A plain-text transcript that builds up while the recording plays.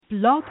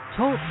Blog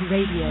Talk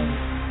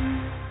Radio.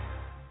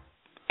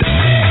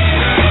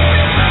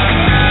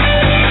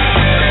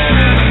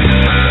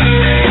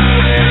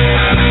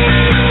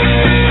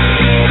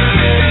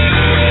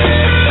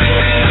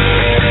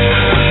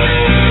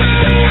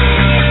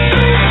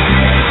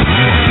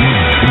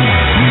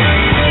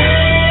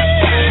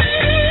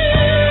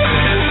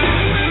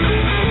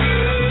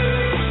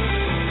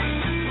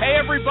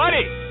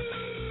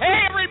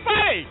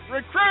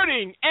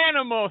 Recruiting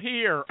Animal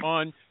here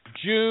on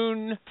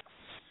June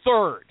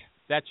 3rd.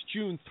 That's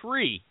June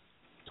 3,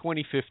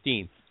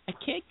 2015.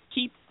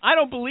 I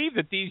don't believe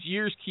that these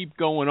years keep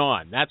going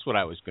on. That's what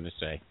I was going to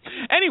say.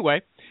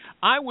 Anyway,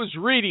 I was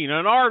reading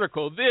an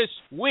article this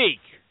week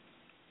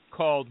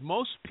called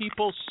Most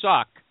People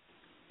Suck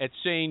at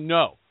Saying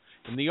No.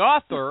 And the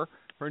author,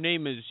 her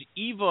name is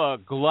Eva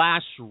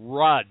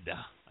Glass-Rudd.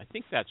 I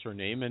think that's her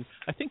name, and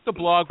I think the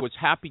blog was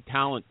Happy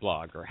Talent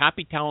Blog or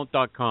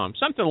happytalent.com,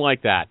 something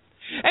like that.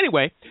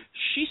 Anyway,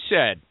 she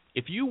said,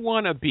 if you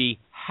want to be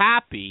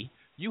happy,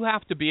 you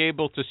have to be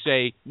able to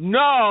say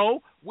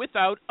no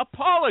without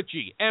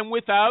apology and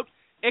without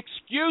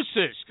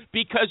excuses.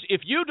 Because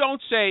if you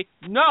don't say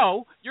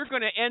no, you're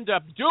going to end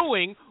up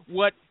doing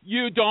what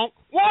you don't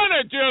want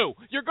to do.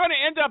 You're going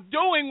to end up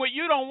doing what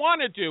you don't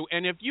want to do.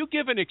 And if you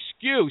give an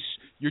excuse,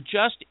 you're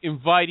just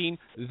inviting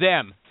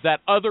them,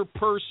 that other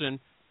person,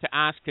 to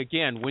ask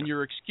again when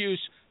your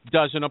excuse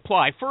doesn't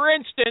apply. For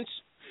instance,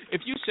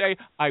 if you say,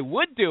 I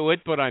would do it,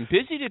 but I'm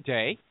busy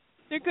today,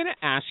 they're going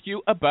to ask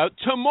you about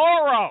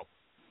tomorrow.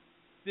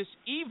 This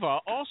Eva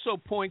also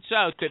points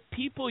out that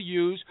people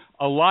use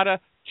a lot of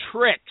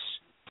tricks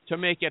to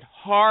make it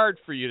hard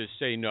for you to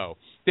say no.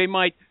 They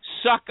might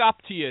suck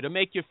up to you to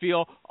make you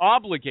feel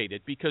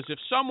obligated, because if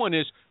someone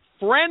is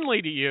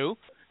friendly to you,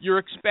 you're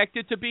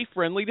expected to be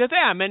friendly to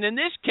them. And in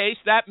this case,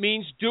 that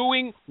means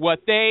doing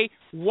what they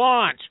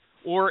want.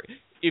 Or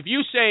if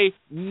you say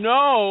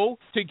no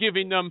to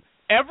giving them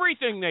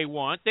everything they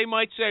want, they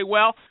might say,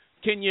 well,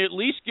 can you at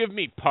least give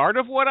me part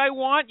of what I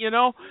want? You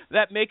know,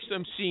 that makes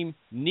them seem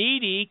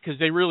needy because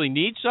they really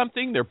need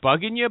something. They're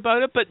bugging you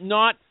about it, but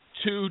not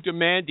too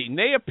demanding.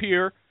 They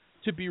appear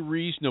to be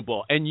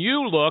reasonable, and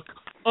you look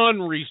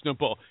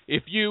unreasonable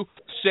if you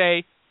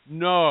say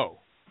no.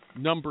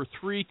 Number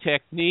 3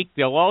 technique,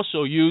 they'll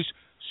also use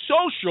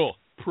social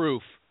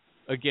proof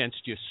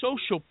against you.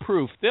 Social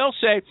proof. They'll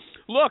say,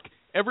 look,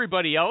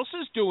 everybody else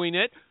is doing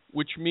it,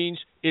 which means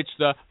it's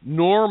the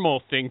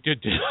normal thing to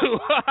do.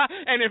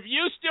 And if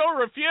you still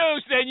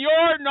refuse, then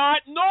you're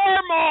not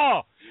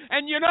normal.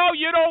 And, you know,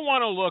 you don't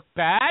want to look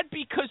bad,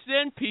 because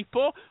then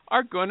people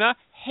are going to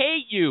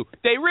hate you.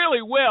 They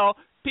really will.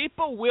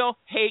 People will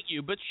hate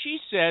you. But she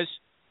says,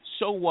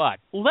 so what?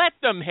 Let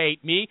them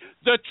hate me.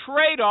 The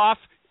trade-off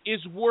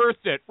is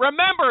worth it.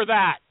 Remember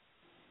that.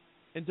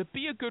 And to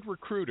be a good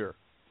recruiter,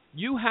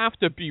 you have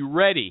to be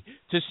ready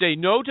to say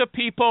no to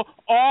people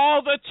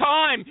all the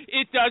time.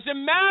 It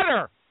doesn't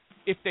matter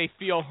if they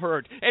feel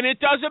hurt, and it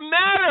doesn't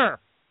matter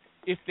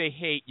if they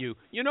hate you.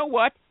 You know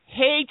what?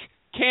 Hate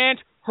can't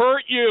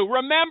hurt you.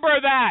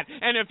 Remember that.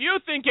 And if you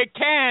think it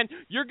can,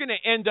 you're going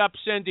to end up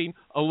sending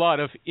a lot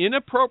of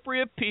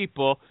inappropriate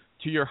people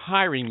to your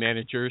hiring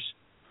managers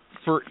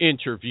for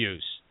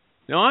interviews.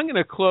 Now, I'm going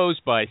to close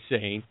by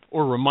saying,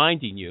 or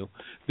reminding you,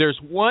 there's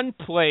one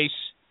place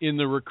in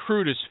the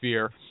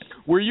recruitosphere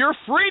where you're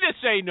free to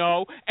say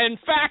no. In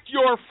fact,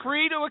 you're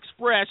free to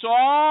express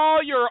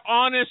all your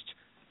honest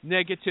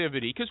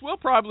negativity, because we'll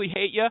probably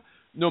hate you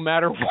no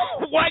matter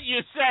what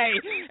you say.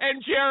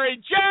 And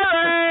Jerry,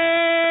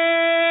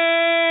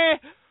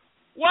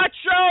 what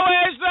show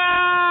is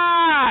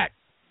that?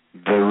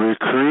 The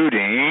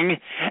Recruiting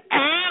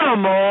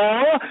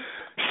Animal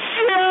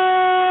Show!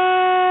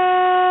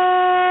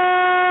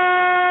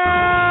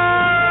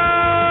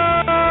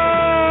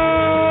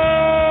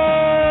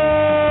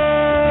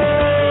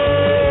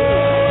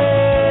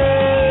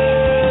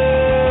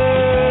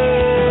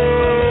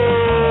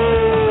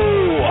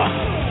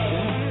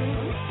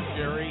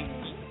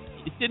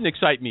 Didn't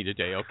excite me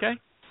today, okay?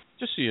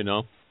 Just so you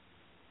know.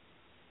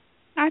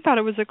 I thought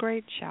it was a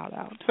great shout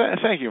out.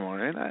 Thank you,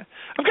 Maureen.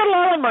 I've got a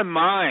lot on my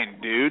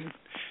mind, dude.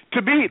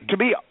 To be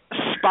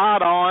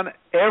spot on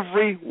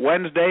every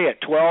Wednesday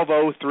at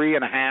 12:03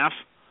 and a half.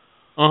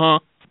 My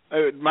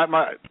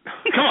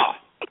come on.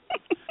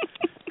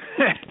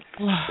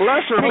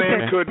 Lesser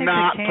man could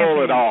not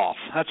pull it off.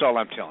 That's all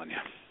I'm telling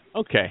you.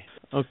 Okay.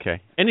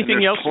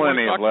 Anything else?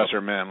 Plenty of lesser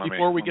men.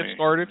 Before we get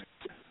started.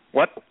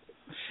 What?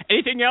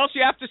 Anything else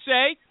you have to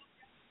say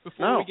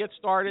before we get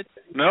started?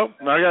 Nope,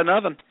 I got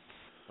nothing.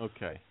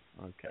 Okay.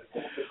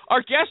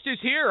 Our guest is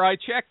here. I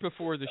checked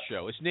before the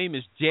show. His name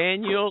is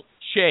Daniel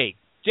Chait.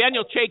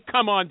 Daniel Chait,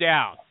 come on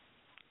down.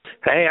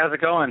 Hey, how's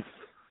it going?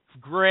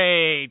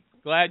 Great.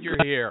 Glad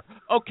you're here.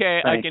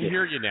 Okay, Thank I can you.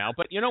 hear you now.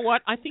 But you know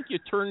what? I think you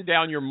turned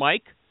down your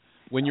mic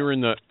when you're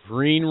in the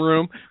green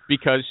room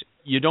because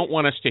you don't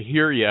want us to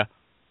hear you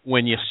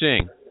when you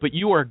sing. But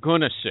you are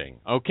going to sing,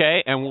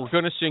 okay? And we're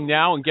going to sing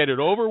now and get it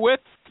over with.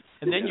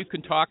 And then you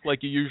can talk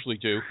like you usually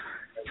do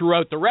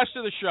throughout the rest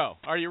of the show.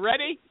 Are you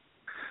ready?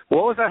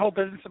 What was that whole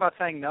business about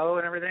saying no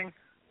and everything?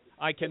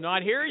 I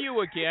cannot hear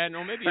you again.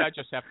 Or maybe I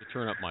just have to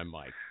turn up my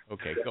mic.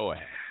 Okay, go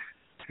ahead.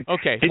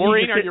 Okay,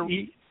 Maureen, are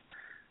you...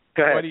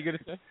 Go ahead. What are you going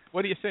to say?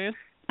 What are you saying?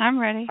 I'm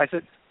ready. I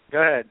said,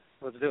 go ahead.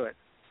 Let's do it.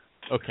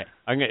 Okay.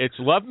 It's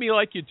Love Me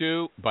Like You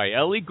Do by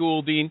Ellie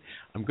Goulding.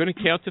 I'm going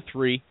to count to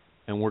 3,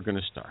 and we're going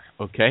to start.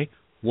 Okay?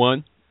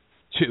 1,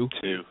 2,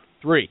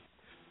 3.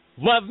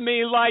 Love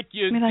me like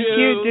you do.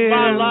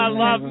 La la,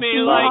 love me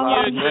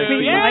like you do.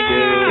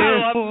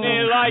 Yeah, love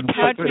me like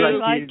you do.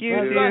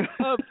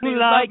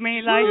 Love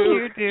me like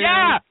you do.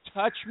 Yeah,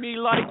 touch me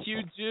like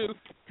you do.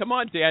 Come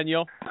on,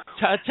 Daniel.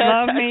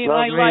 Love me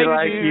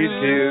like you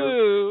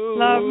do.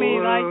 Love me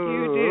like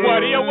you do.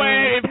 What are you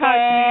waiting for? Touch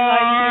me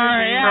like you do.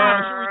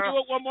 Yeah, should we do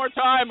it one more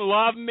time?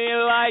 Love me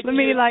like you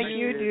do. Love me like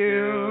you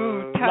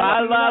do.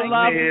 La la,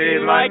 love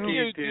me like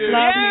you do.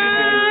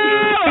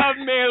 Love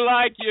me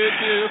like you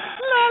do.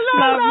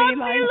 Love me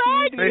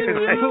like you do.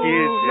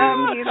 Love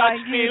me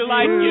touch me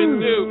like you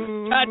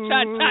do. Touch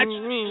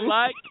me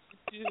like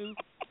you do.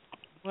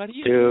 What do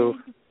you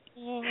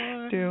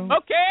do?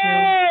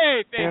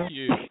 Okay, thank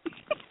you,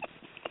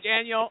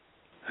 Daniel.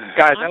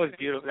 Guys, that was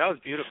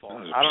beautiful.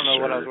 I don't know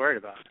what I was worried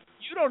about.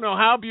 You don't know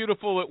how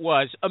beautiful it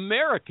was.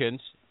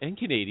 Americans and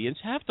Canadians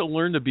have to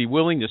learn to be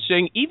willing to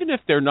sing, even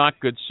if they're not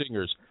good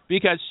singers,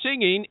 because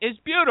singing is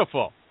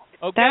beautiful.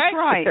 Okay? That's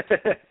right.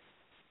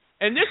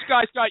 And this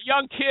guy's got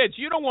young kids.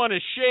 You don't want to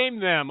shame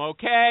them,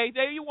 okay?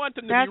 You want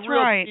them to be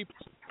real people.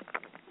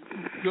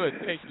 Good.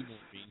 Thank you,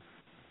 Maureen.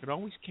 I can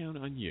always count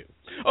on you.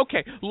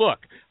 Okay, look.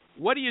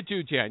 What do you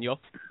do,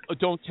 Daniel? Oh,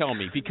 don't tell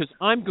me, because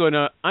I'm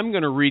gonna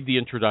read the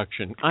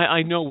introduction.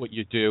 I know what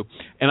you do,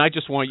 and I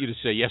just want you to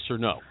say yes or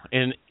no,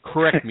 and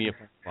correct me if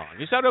I'm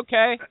wrong. Is that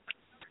okay?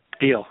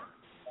 Deal.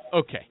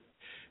 Okay.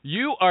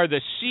 You are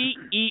the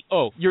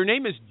CEO. Your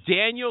name is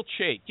Daniel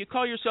Chait. Do you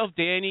call yourself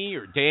Danny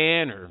or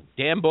Dan or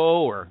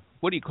Dambo, or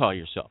what do you call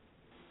yourself?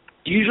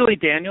 Usually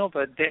Daniel,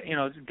 but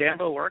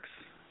Dambo works.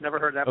 Never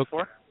heard that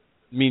before.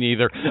 Me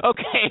neither.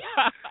 Okay.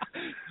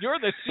 You're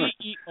the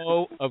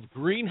CEO of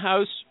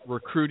Greenhouse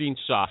Recruiting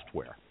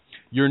Software.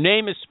 Your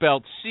name is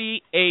spelled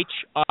Chait.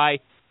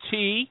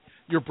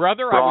 Your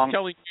brother, Wrong. I was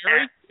telling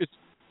Jerry, it's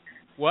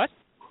what?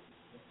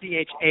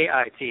 Chait.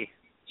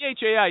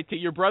 Chait.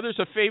 Your brother's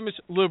a famous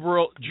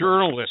liberal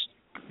journalist.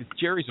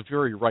 Jerry's a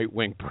very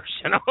right-wing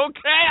person.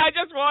 Okay,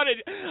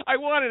 I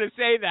wanted to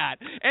say that.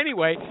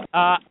 Anyway,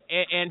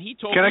 and he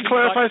told me... Can I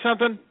clarify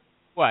something?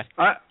 What?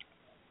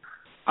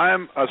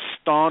 I'm a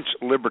staunch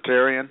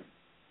libertarian.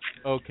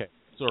 Okay,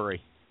 sorry.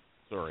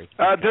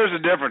 There's a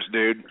difference,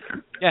 dude.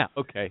 Yeah.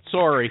 Okay.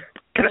 Sorry.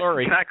 Can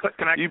I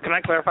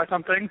clarify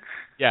something?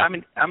 Yeah.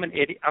 I'm an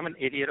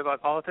idiot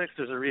about politics.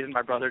 There's a reason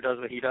my brother does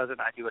what he does,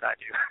 and I do what I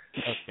do.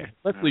 Okay.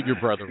 Let's leave your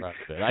brother out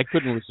of it. I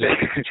couldn't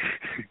resist.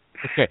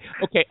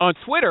 Okay. On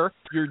Twitter,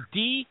 you're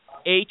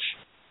DH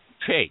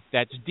Chait.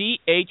 That's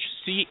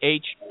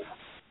DHCHAIT.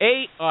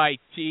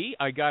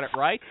 I got it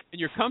right. And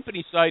your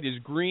company site is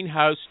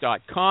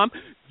greenhouse.com.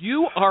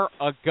 You are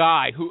a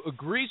guy who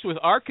agrees with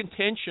our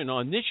contention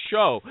on this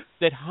show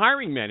that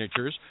hiring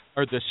managers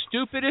are the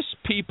stupidest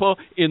people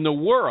in the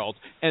world,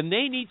 and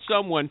they need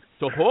someone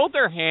to hold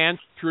their hand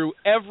through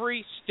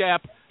every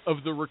step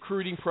of the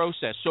recruiting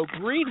process. So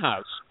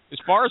Greenhouse, as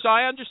far as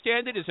I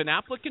understand it, is an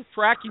applicant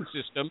tracking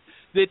system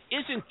that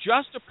isn't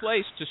just a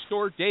place to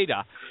store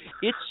data.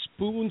 It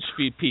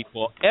spoons-feed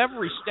people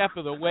every step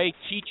of the way,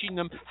 teaching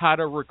them how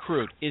to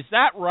recruit. Is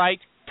that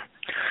right?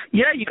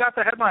 Yeah, you got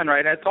the headline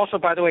right. It's also,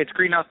 by the way, it's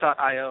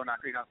greenhouse.io,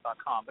 not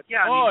greenhouse.com. But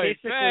yeah,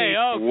 basically...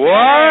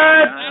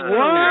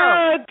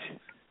 What?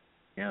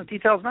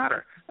 Details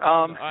matter.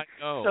 I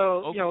know.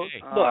 So, look.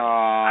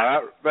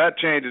 That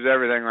changes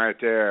everything right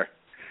there.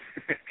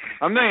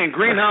 I'm thinking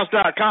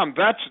greenhouse.com.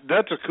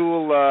 That's a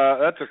cool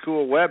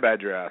web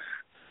address.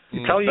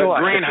 Tell you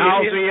what,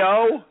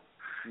 Greenhouse.io.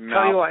 No.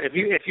 Tell you what, if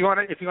you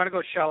want to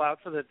go shell out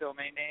for the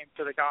domain name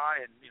to the guy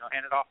and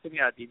hand it off to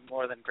me, I'd be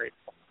more than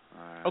grateful.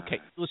 Okay,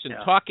 listen,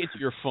 talk into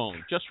your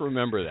phone. Just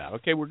remember that.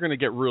 Okay, we're going to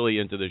get really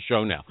into the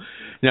show now.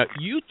 Now,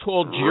 you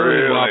told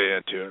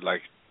Jeremy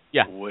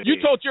you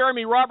told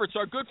Jeremy Roberts,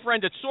 our good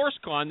friend at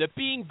SourceCon, that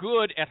being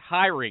good at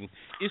hiring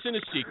isn't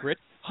a secret.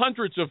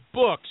 Hundreds of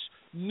books,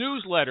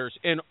 newsletters,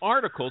 and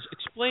articles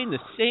explain the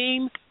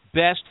same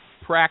best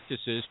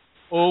practices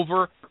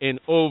over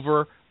and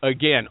over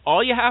again.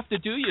 All you have to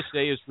do, you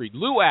say, is read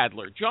Lou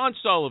Adler, John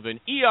Sullivan,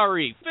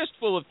 ERE,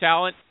 Fistful of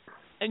Talent,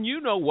 and you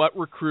know what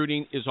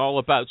recruiting is all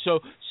about.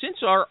 So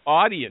since our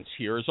audience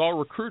here is all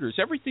recruiters,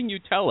 everything you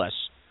tell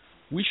us,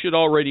 we should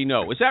already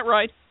know. Is that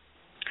right?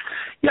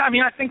 Yeah, I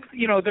think,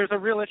 there's a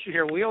real issue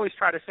here. We always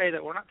try to say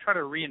that we're not trying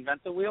to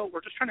reinvent the wheel.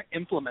 We're just trying to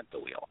implement the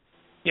wheel.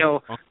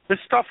 This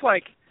stuff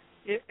write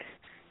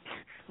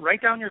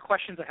down your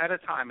questions ahead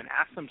of time and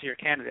ask them to your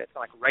candidates.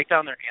 Write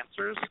down their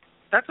answers.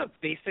 That's a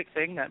basic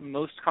thing that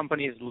most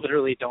companies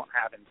literally don't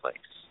have in place.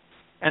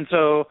 And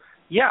so,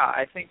 yeah,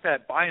 I think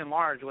that by and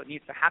large, what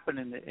needs to happen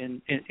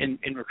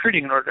in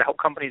recruiting in order to help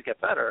companies get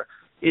better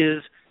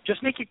is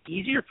just make it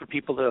easier for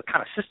people to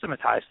kind of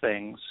systematize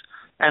things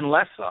and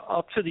less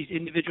up to these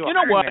individual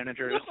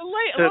managers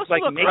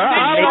Look, make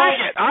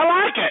I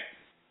like it.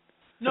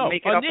 No,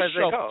 make it on up this as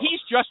they show, go. he's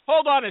just,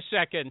 hold on a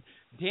second,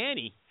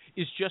 Danny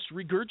is just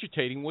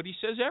regurgitating what he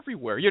says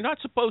everywhere. You're not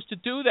supposed to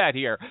do that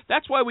here.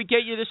 That's why we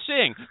get you to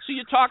sing, so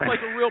you talk like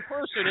a real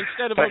person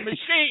instead of a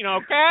machine,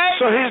 okay?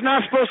 So he's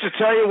not supposed to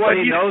tell you what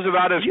he knows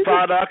about his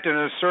product and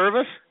his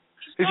service?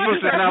 He's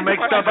supposed to now make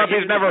stuff up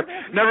he's never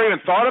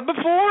even thought of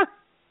before?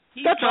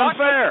 That's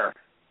unfair.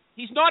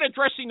 He's not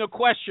addressing the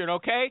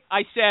question, okay?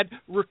 I said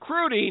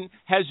recruiting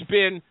has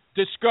been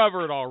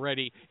discovered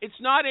already. It's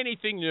not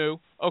anything new,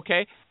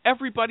 okay?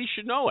 Everybody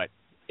should know it.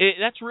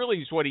 That's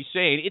really what he's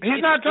saying.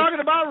 He's not talking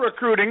about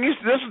recruiting. This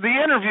is the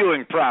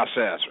interviewing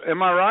process.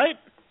 Am I right?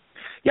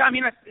 Yeah, I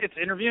mean, it's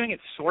interviewing,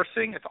 it's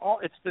sourcing,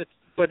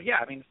 but yeah,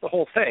 I mean, it's the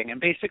whole thing.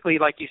 And basically,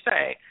 like you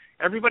say,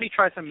 everybody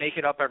tries to make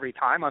it up every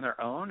time on their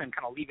own and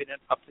kind of leave it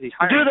up to these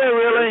hiring managers. Do they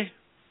really?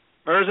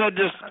 Or is that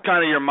just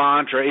kind of your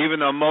mantra, even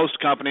though most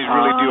companies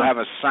really do have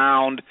a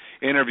sound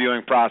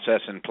interviewing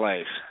process in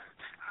place?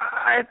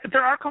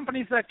 There are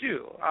companies that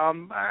do.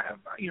 I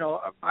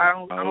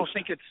don't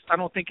think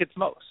it's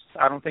most.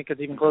 I don't think it's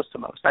even close to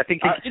most. I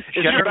think is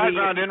your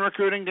background in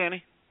recruiting,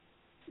 Danny?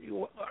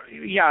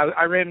 Yeah,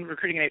 I ran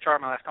recruiting and HR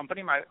at my last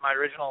company. My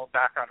original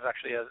background is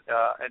actually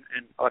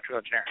in electrical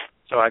engineering.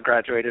 So I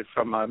graduated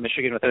from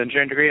Michigan with an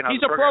engineering degree. And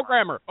he's a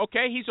programmer.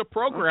 Okay, he's a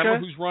programmer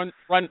who's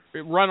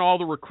run all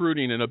the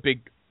recruiting in a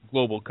big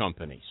global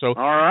company. So all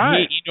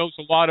right. He knows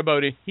a lot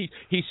about it. He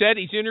said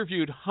he's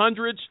interviewed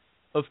hundreds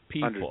of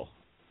people.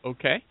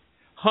 Okay,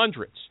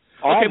 hundreds.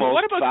 Almost but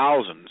what about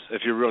thousands,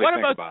 if you really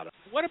think about it.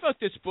 What about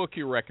this book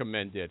you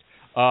recommended?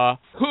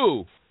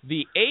 Who?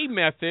 The A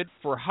Method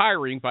for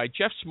Hiring by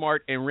Jeff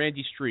Smart and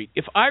Randy Street.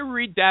 If I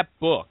read that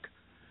book,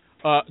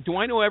 do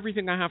I know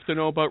everything I have to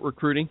know about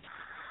recruiting?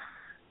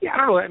 Yeah, I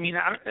don't know. I mean,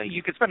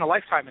 you could spend a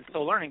lifetime and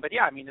still learning, but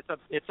yeah, I mean,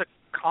 it's a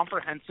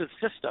comprehensive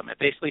system. It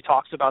basically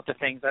talks about the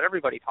things that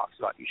everybody talks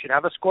about. You should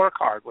have a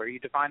scorecard where you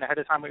define ahead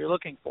of time what you're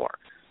looking for.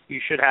 You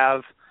should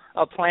have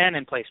a plan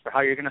in place for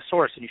how you're going to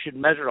source, and you should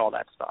measure all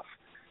that stuff.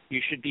 You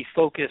should be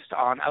focused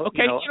on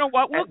you know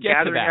what? We'll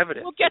get to that.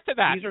 Evidence. We'll get to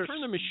that.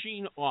 Turn the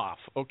machine off,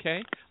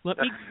 okay?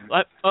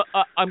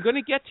 I'm going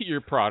to get to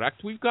your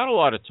product. We've got a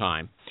lot of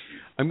time.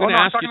 I'm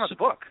talking about the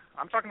book.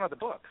 I'm talking about the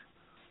book.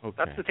 Okay.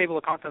 That's the table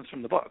of contents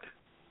from the book.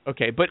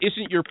 Okay, but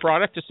isn't your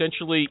product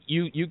essentially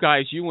you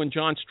guys, you and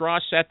John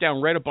Strauss sat down,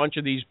 read a bunch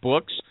of these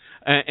books,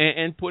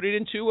 and put it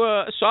into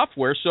a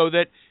software so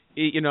that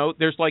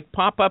there's like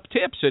pop-up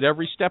tips at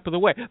every step of the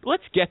way. But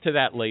let's get to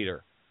that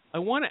later. I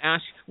want to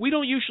ask, we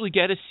don't usually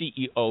get a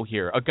CEO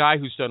here, a guy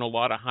who's done a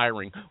lot of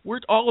hiring. We're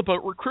all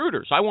about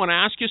recruiters. I want to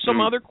ask you some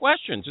other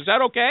questions. Is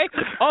that okay?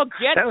 I'll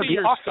get to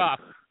your stuff.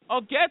 I'll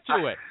get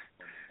to it.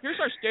 Here's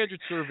our standard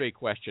survey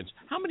questions.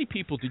 How many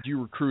people did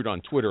you recruit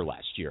on Twitter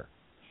last year?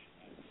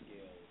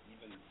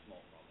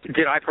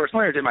 Did I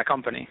personally or did my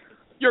company?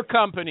 Your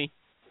company.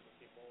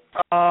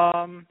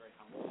 Not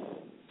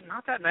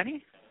that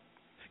many.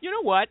 You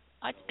know what?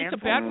 It's a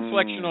bad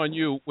reflection on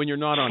you when you're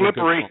not on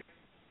Slippery. a good phone.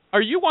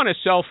 Are you on a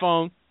cell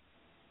phone?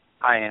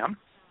 I am.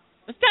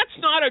 That's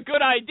not a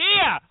good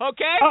idea,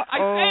 okay? I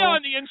say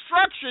on the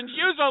instructions,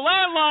 use a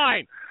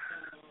landline.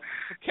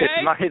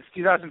 Okay? It's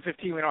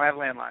 2015. We don't have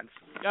landlines.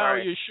 No,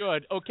 you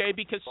should, okay?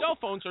 Because cell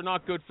phones are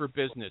not good for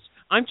business.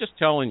 I'm just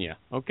telling you,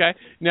 okay?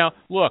 Now,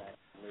 look,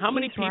 how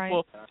many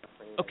people...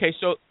 Okay,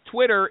 so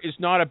Twitter is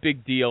not a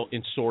big deal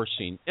in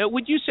sourcing.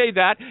 Would you say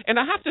that? And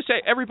I have to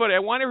say, I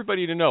want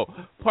everybody to know,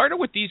 part of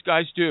what these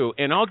guys do,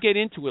 and I'll get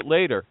into it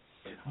later,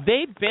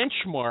 they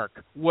benchmark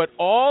what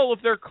all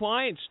of their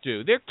clients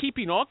do. They're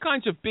keeping all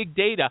kinds of big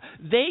data.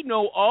 They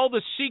know all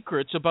the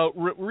secrets about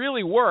what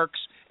really works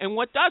and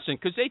what doesn't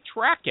because they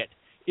track it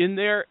in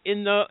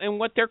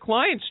what their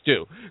clients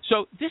do.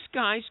 So this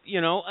guy's,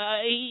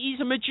 he's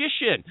a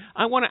magician.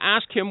 I want to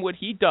ask him what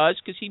he does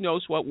because he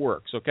knows what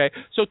works, okay?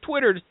 So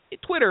Twitter,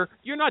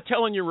 you're not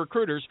telling your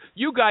recruiters,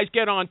 you guys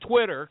get on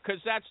Twitter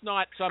because that's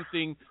not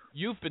something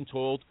you've been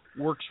told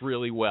works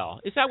really well.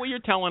 Is that what you're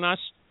telling us?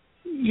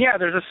 Yeah,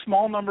 there's a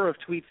small number of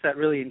tweets that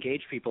really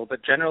engage people,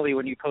 but generally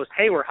when you post,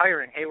 hey, we're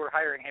hiring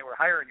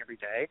every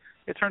day,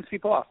 it turns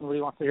people off.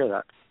 Nobody wants to hear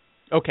that.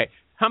 Okay.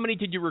 How many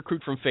did you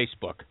recruit from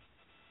Facebook?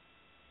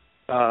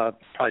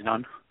 Probably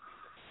none.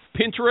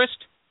 Pinterest?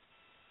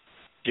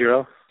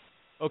 0.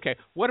 Okay.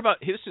 What about,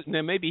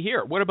 maybe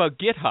here, what about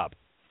GitHub?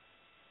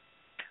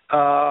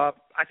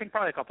 I think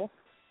probably a couple.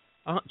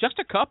 Just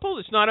a couple?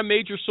 It's not a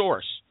major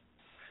source.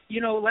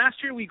 Last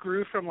year we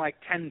grew from like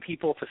 10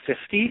 people to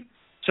 50.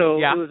 So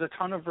it was a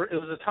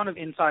ton of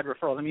inside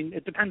referrals. I mean,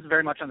 it depends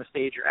very much on the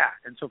stage you're at.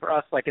 And so for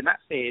us, like in that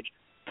stage,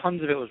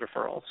 tons of it was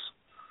referrals.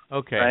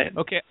 Okay. Right?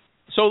 Okay.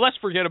 So let's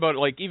forget about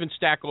like even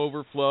Stack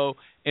Overflow,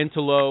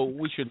 Entelo.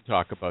 We shouldn't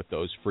talk about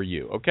those for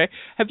you. Okay.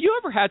 Have you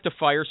ever had to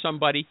fire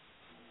somebody?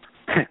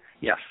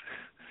 Yes.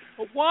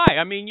 Well, why?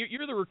 I mean,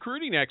 you're the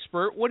recruiting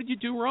expert. What did you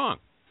do wrong?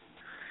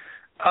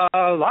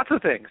 Lots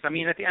of things. I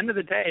mean, at the end of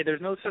the day,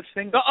 there's no such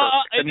thing.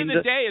 End of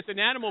the day, it's an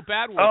animal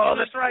bad word. Oh,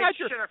 that's right.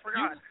 Shit, I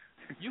forgot.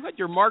 You had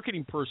your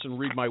marketing person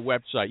read my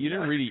website. You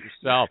didn't read it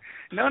yourself.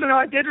 No,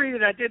 I did read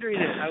it.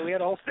 We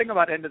had a whole thing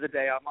about end of the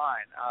day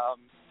online.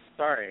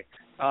 Sorry.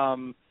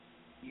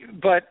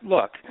 But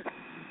look,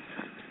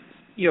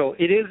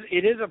 it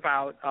is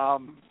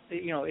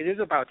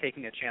about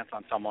taking a chance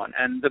on someone,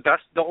 and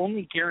the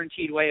only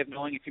guaranteed way of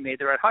knowing if you made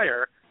the right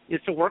hire is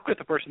to work with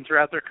the person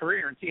throughout their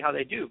career and see how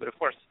they do. But of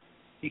course,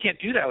 you can't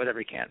do that with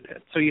every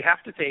candidate. So you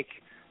have to take,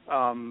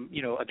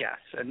 a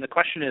guess. And the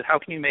question is, how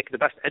can you make the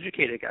best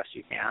educated guess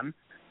you can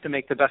to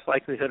make the best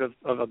likelihood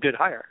of a good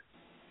hire?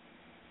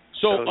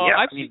 We're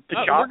going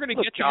to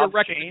get to your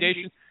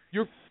recommendation.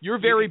 You're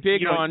very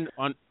big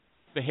on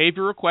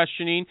behavioral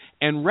questioning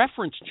and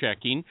reference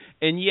checking,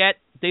 and yet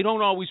they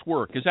don't always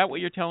work. Is that what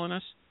you're telling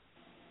us?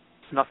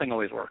 Nothing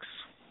always works.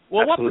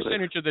 Well, Absolutely. What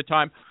percentage of the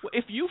time,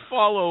 if you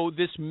follow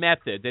this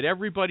method that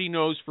everybody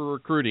knows for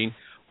recruiting,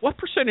 what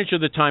percentage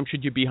of the time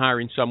should you be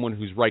hiring someone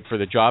who's right for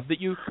the job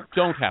that you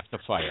don't have to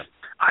fire?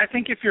 I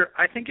think if you're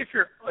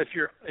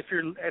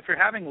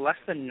having less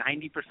than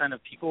 90% of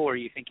people where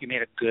you think you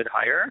made a good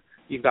hire,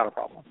 you've got a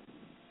problem.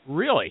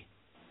 Really?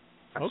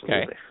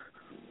 Absolutely.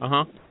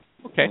 Okay.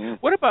 Okay. Mm-hmm.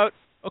 What about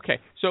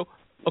so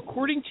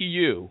according to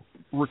you,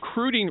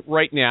 recruiting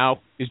right now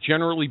is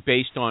generally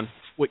based on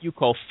what you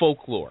call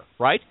folklore,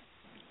 right?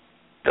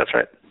 That's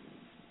right.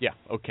 Yeah,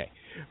 okay.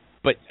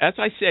 But as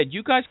I said,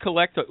 you guys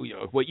collect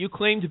what you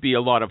claim to be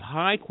a lot of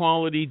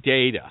high-quality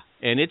data,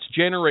 and it's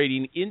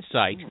generating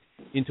insight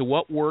into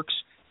what works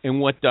and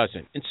what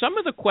doesn't. And some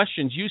of the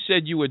questions you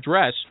said you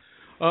address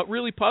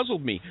really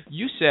puzzled me.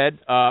 You said,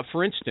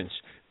 for instance,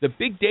 the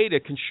big data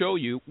can show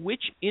you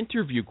which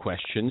interview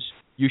questions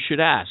you should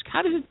ask.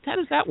 How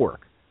does that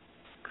work?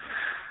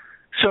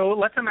 So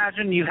let's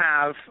imagine you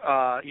have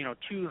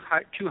two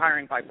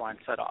hiring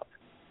pipelines set up,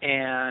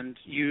 and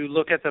you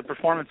look at the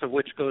performance of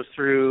which goes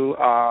through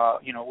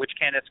which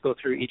candidates go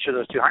through each of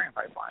those two hiring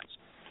pipelines.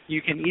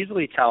 You can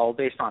easily tell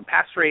based on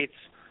pass rates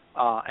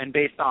and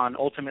based on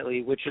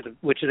ultimately which of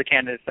the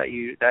candidates that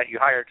you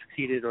hired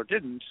succeeded or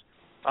didn't,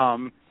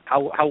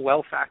 how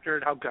well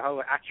factored,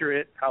 how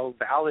accurate, how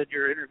valid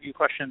your interview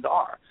questions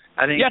are.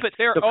 I think. Yeah, but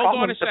hold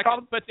on a second.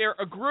 Problem, but they're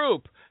a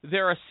group.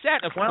 They're a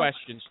set of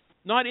questions.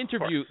 Not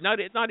interview,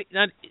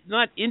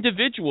 not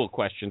individual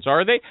questions,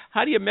 are they?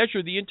 How do you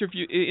measure the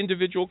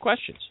individual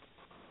questions?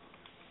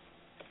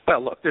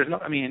 Well, look, there's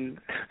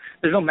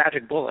no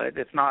magic bullet.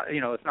 It's not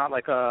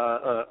like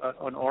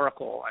an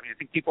oracle. I mean, I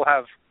think people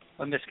have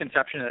a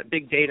misconception that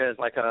big data is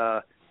like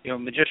a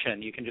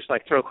magician. You can just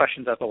like throw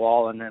questions at the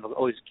wall and then it'll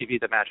always give you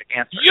the magic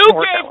answer. You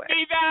gave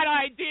me that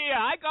idea.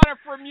 I got it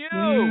from you.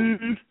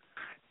 Mm-hmm.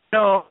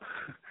 No,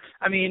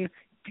 I mean.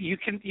 You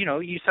can,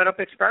 you set up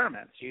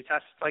experiments. You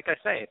test, like I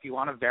say, if you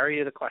want to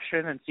vary the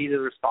question and see the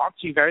response,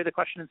 you vary the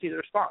question and see the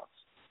response.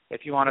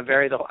 If you want to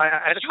vary I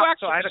had a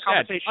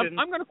conversation.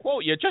 I'm going to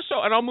quote you,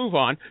 and I'll move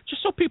on,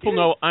 just so people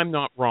know I'm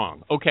not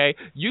wrong, okay?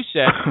 You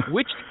said,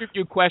 which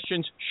interview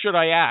questions should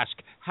I ask?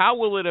 How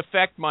will it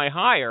affect my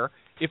hire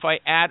if I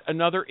add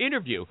another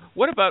interview?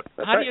 What about,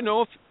 how do you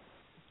know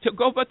to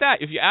go about that?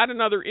 If you add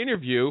another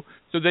interview,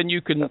 so then you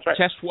can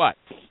test what?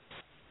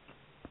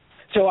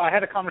 So I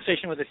had a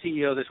conversation with the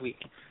CEO this week,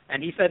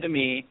 and he said to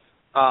me,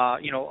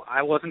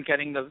 I wasn't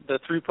getting the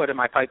throughput in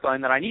my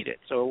pipeline that I needed.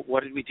 So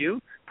what did we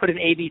do? Put an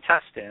A/B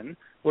test in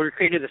where we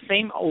created the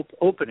same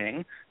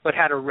opening but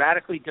had a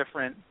radically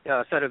different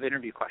set of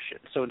interview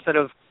questions. So instead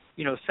of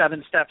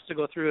 7 steps to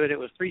go through it, it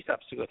was 3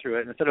 steps to go through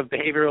it. And instead of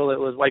behavioral, it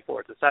was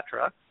whiteboards,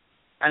 etc.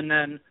 And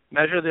then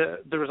measure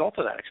the results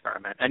of that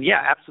experiment. And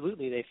yeah,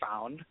 absolutely, they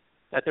found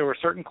that there were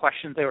certain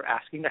questions they were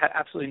asking that had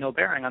absolutely no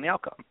bearing on the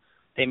outcome.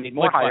 They made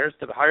more hires.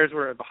 The hires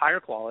were of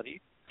higher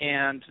quality,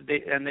 and they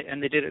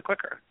did it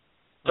quicker.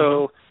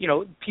 So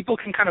people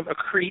can kind of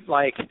accrete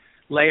like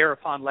layer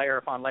upon layer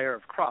upon layer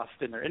of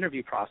crust in their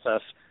interview process.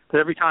 Because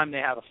every time they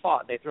have a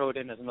thought, they throw it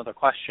in as another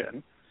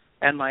question.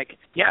 And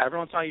every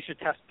once in a while you should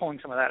test pulling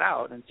some of that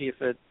out and see if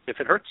it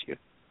hurts you. If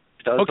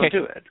it does, don't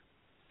do it.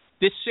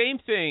 This same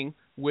thing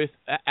with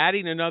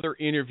adding another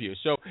interview.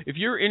 So if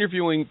you're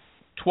interviewing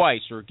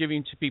twice or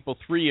giving to people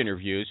 3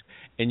 interviews,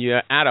 and you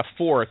add a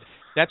 4th.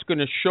 That's going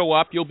to show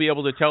up. You'll be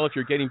able to tell if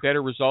you're getting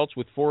better results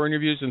with 4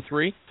 interviews than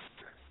 3?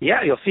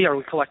 Yeah, you'll see. Are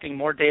we collecting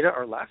more data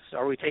or less?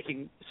 Are we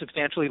taking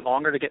substantially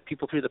longer to get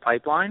people through the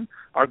pipeline?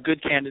 Are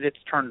good candidates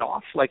turned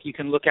off? Like you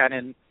can look at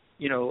in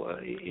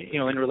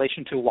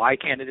relation to why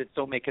candidates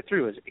don't make it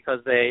through. Is it because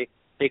they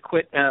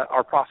quit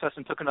our process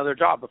and took another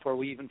job before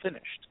we even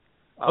finished?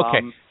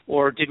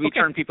 Or did we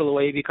turn people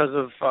away because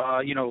of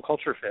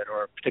culture fit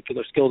or a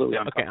particular skill that we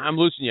uncovered? Okay, I'm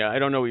losing you. I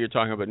don't know what you're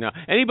talking about now.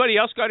 Anybody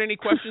else got any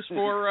questions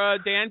for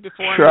Dan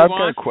before I move on? Sure, I've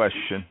got a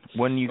question.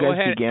 When you guys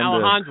began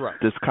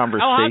this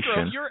conversation,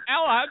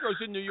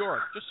 Alejandro's in New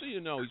York. Just so you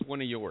know, he's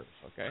one of yours.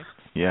 Okay.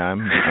 Yeah, I'm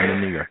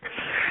in New York.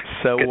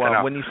 So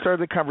when you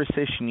started the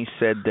conversation, you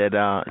said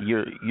that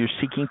you're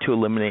seeking to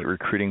eliminate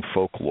recruiting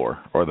folklore,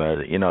 or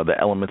the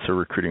elements of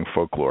recruiting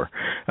folklore.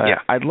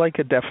 I'd like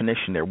a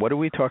definition there. What are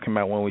we talking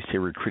about when we say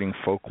recruiting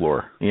folklore?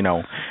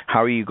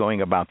 How are you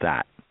going about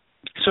that?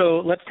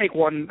 So let's take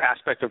one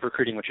aspect of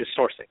recruiting, which is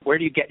sourcing. Where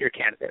do you get your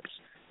candidates?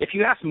 if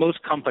you ask most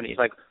companies,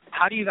 like,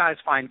 how do you guys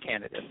find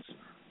candidates?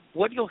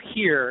 What you'll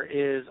hear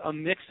is a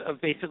mix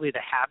of basically the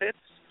habits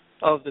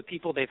of the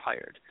people they've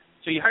hired.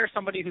 So you hire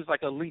somebody who's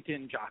like a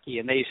LinkedIn jockey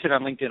and they sit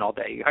on LinkedIn all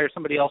day. You hire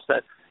somebody else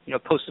that,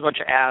 posts a bunch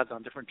of ads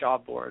on different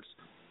job boards.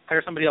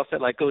 Hire somebody else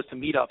that like goes to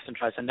meetups and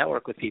tries to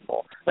network with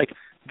people. Like,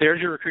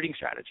 there's your recruiting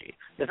strategy.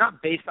 It's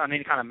not based on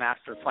any kind of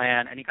master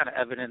plan, any kind of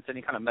evidence,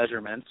 any kind of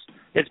measurements.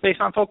 It's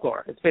based on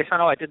folklore. It's based on,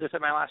 I did this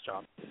at my last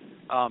job.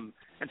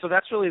 And so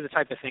that's really the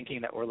type of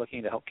thinking that we're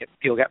looking to help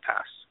people get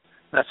past.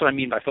 That's what I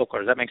mean by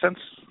folklore. Does that make sense?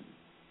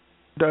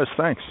 It does.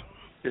 Thanks.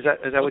 Is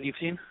that what you've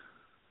seen?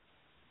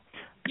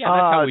 Yeah,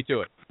 that's how we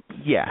do it.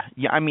 Yeah.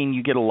 I mean,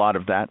 you get a lot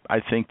of that. I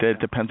think that it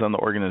depends on the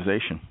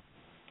organization.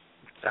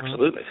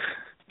 Absolutely.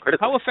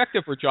 How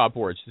effective are job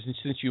boards,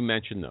 since you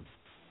mentioned them?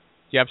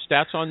 Do you have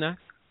stats on that?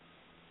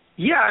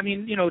 Yeah, I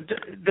mean,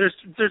 there's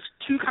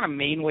two kind of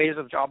main ways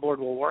of job board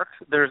will work.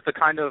 There's the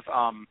kind of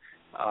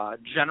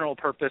general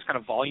purpose kind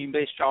of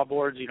volume-based job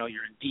boards, your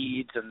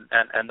Indeeds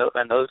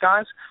and those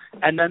guys.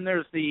 And then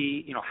there's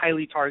the,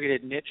 highly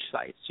targeted niche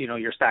sites,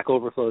 your Stack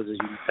Overflows,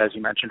 as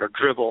you mentioned, or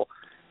Dribbble.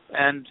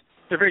 And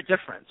they're very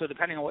different. So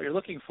depending on what you're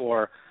looking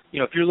for,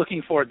 if you're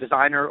looking for a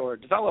designer or a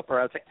developer,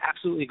 I would say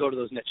absolutely go to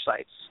those niche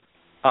sites.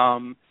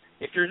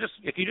 If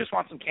you just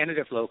want some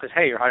candidate flow because,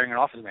 hey, you're hiring an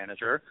office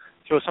manager,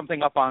 throw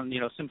something up on,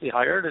 Simply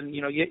Hired and,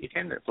 you get your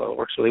candidate flow. It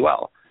works really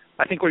well.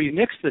 I think where you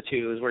mix the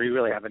two is where you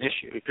really have an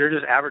issue. If you're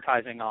just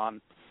advertising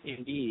on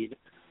Indeed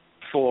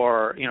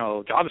for,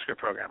 JavaScript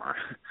programmer,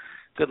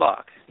 good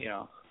luck,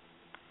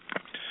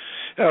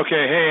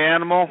 Okay, hey,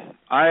 Animal.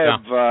 I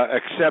have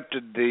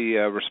accepted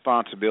the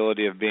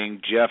responsibility of being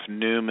Jeff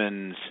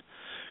Newman's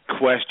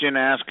question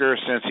asker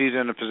since he's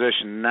in a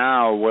position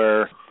now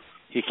where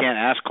he can't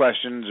ask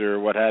questions or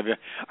what have you.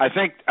 I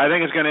think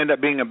it's going to end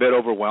up being a bit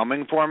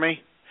overwhelming for me,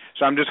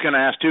 so I'm just going to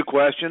ask 2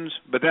 questions,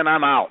 but then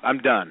I'm out. I'm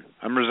done.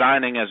 I'm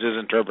resigning as his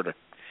interpreter.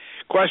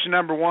 Question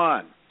number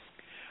 1,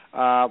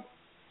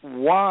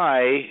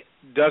 why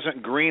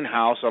doesn't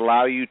Greenhouse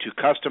allow you to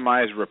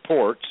customize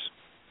reports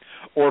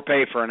or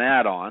pay for an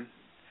add-on?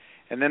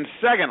 And then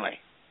secondly,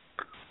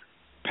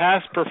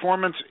 past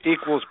performance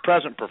equals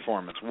present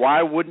performance.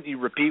 Why wouldn't you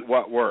repeat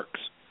what works?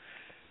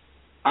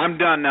 I'm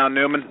done now,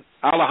 Newman.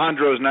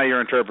 Alejandro is now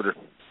your interpreter.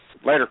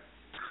 Later.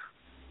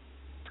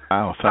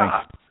 Oh, thanks.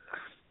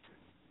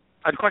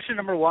 On question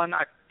number 1,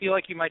 I feel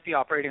like you might be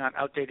operating on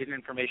outdated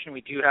information.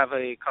 We do have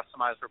a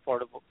customized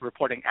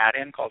reporting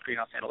add-in called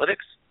Greenhouse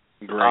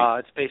Analytics. Great.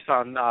 It's based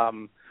on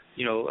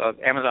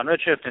Amazon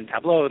Redshift and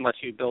Tableau, and lets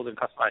you build and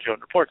customize your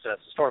own reports as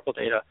historical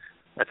data,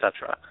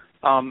 etc.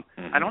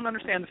 I don't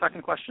understand the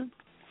second question.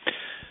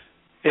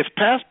 If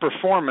past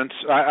performance,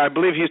 I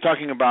believe he's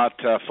talking about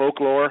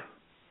folklore.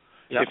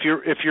 Yep.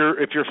 If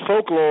your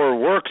folklore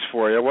works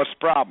for you, what's the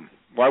problem?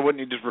 Why wouldn't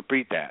you just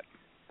repeat that?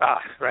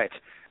 Right.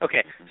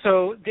 Okay.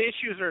 So the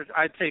issues are,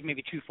 I'd say,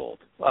 maybe twofold.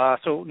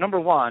 So number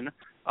 1,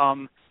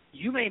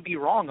 you may be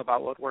wrong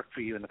about what worked for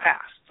you in the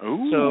past.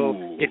 Ooh.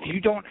 So if you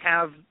don't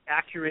have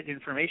accurate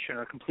information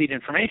or complete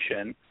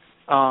information,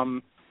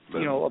 about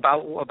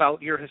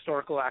your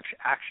historical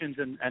actions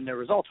and their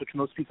results, which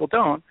most people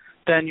don't,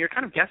 then you're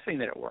kind of guessing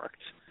that it worked.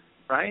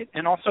 Right,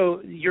 and also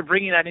you're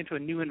bringing that into a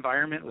new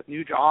environment with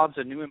new jobs,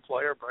 a new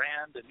employer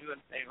brand, a new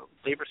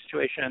labor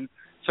situation.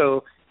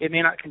 So it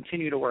may not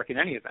continue to work in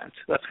any event.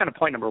 That's kind of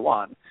point number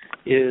 1.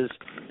 Is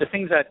the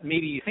things that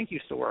maybe you think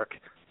used to work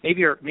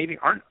maybe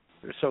aren't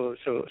so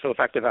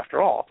effective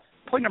after all.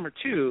 Point number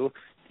 2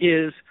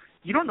 is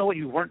you don't know what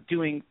you weren't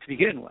doing to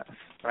begin with.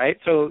 Right,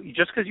 so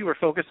just because you were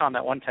focused on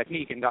that one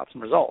technique and got some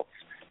results,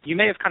 you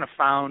may have kind of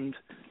found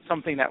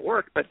something that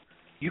worked, but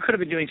you could have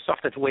been doing stuff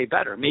that's way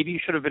better. Maybe you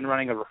should have been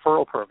running a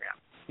referral program.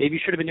 Maybe you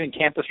should have been doing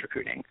campus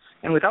recruiting.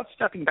 And without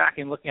stepping back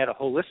and looking at a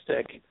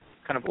holistic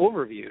kind of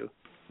overview,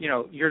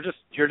 you're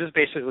just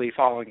basically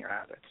following your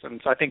habits. And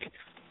so I think,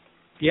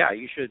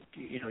 you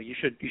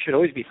should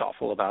always be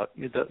thoughtful about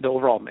the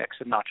overall mix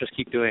and not just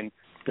keep doing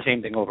the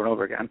same thing over and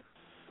over again.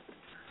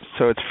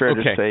 So it's fair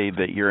to say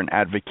that you're an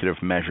advocate of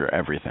measure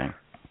everything.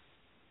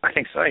 I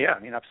think so. Yeah. I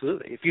mean,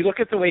 absolutely. If you look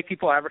at the way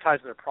people advertise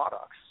their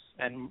products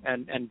and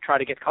try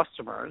to get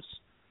customers,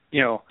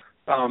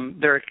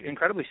 they're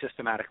incredibly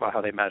systematic about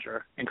how they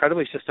measure,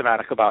 incredibly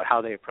systematic about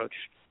how they approach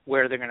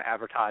where they're going to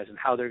advertise and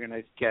how they're going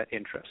to get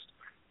interest.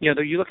 You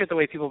look at the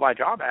way people buy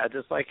job ads.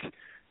 It's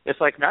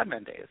like Mad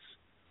Men days.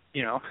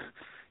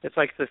 It's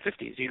like the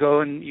 50s. You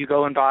go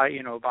and buy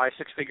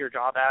 6-figure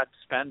job ad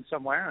spend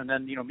somewhere, and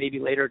then maybe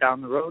later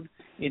down the road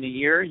in a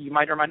year you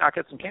might or might not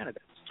get some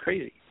candidates. It's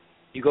crazy.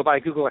 You go buy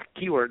Google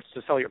keywords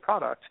to sell your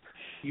product.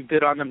 You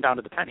bid on them down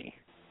to the penny,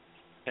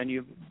 and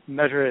you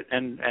measure it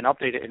and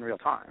update it in real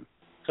time.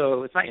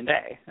 So it's night and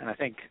day, and I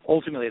think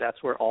ultimately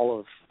that's where all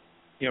of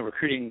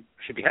recruiting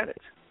should be headed.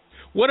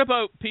 What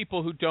about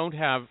people who don't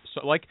have,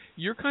 like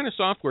your kind of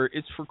software,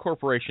 it's for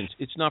corporations.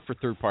 It's not for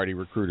third-party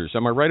recruiters.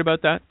 Am I right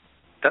about that?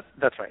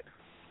 That's right.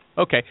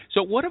 Okay.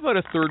 So what about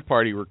a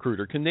third-party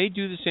recruiter? Can they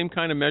do the same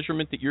kind of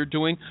measurement that you're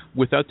doing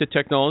without the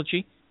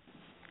technology?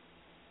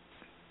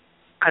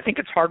 I think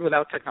it's hard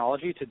without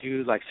technology to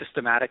do like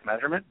systematic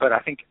measurement, but I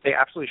think they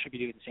absolutely should be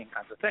doing the same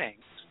kinds of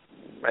things,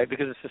 right?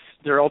 Because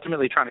they're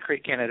ultimately trying to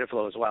create candidate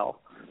flow as well.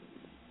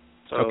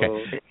 So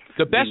okay.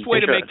 The best way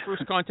to make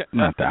first contact.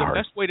 The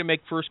best way to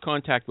make first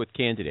contact with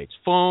candidates: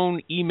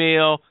 phone,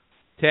 email,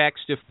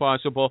 text, if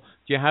possible.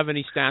 Do you have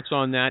any stats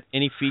on that?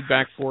 Any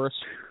feedback for us?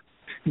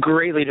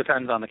 Greatly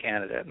depends on the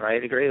candidate,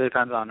 right? It greatly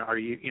depends on are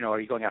you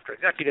going after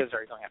executives?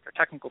 Are you going after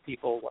technical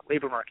people? What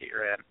labor market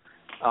you're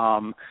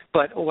in?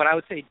 But what I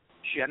would say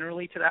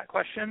generally to that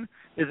question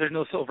is there's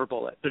no silver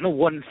bullet. There's no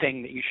one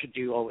thing that you should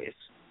do always.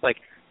 Like,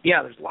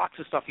 yeah, there's lots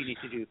of stuff you need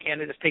to do.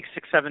 Candidates take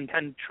 6, 7,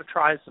 10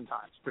 tries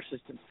sometimes.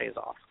 Persistence pays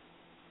off.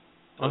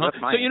 So,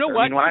 so you know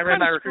what? You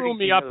kind of screw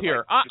me up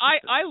here.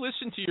 I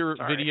listen to your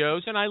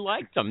videos, and I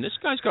like them. This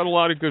guy's got a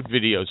lot of good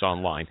videos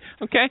online,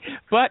 okay?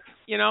 But,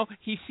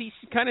 he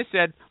kind of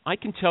said, I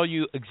can tell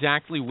you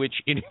exactly which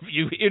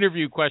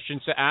interview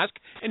questions to ask,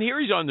 and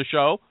here he's on the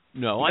show.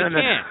 No, I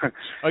can't.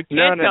 I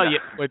can't tell you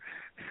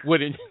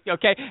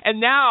okay? And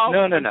now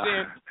I'm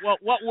saying, well,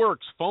 what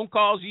works? Phone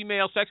calls,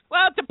 email, text?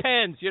 Well, it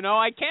depends,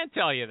 I can't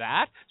tell you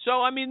that.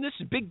 So, this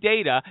is big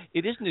data.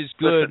 It isn't as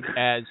good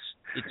as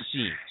it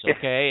seems,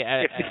 okay?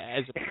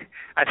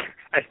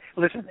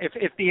 Listen,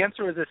 if the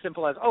answer is as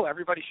simple as,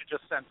 everybody should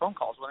just send phone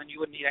calls, well, then you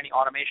wouldn't need any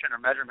automation or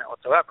measurement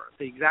whatsoever.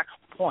 The exact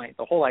point,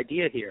 the whole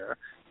idea here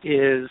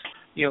is,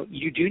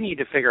 you do need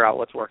to figure out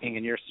what's working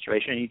in your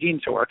situation, and you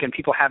need to work, and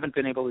people haven't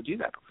been able to do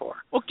that before.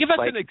 Well, give us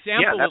an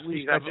example at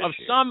least of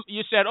some.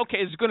 You said, okay,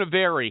 it's going to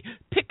vary.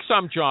 Pick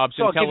some jobs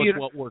and tell us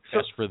what works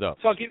best for those.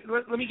 So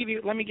let me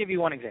give you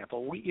one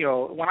example.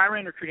 When I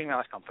ran recruiting in my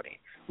last company,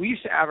 we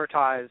used to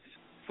advertise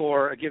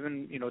for a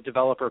given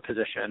developer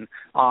position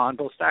on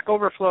both Stack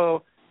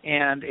Overflow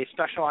and a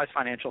specialized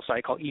financial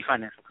site called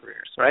eFinancial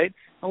Careers, right?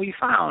 And what you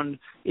found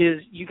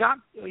is you got,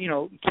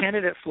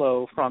 candidate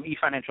flow from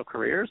eFinancial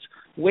Careers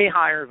way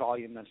higher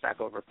volume than Stack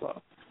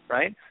Overflow,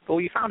 right? But what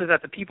you found is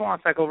that the people on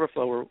Stack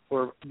Overflow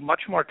were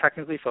much more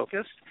technically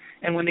focused,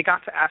 and when they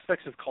got to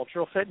aspects of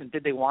cultural fit and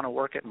did they want to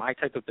work at my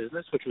type of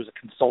business, which was a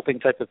consulting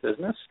type of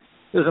business,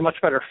 it was a much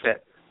better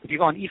fit. The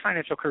people on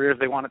eFinancial Careers,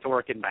 they wanted to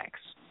work in banks,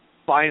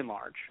 by and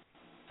large.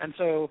 And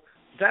so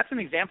that's an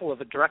example of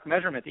a direct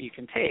measurement that you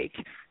can take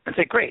and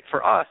say, great,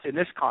 for us in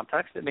this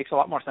context, it makes a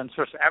lot more sense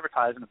for us to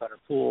advertise in a better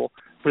pool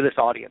for this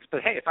audience.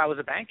 But, hey, if I was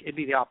a bank, it'd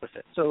be the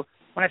opposite. So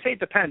when I say it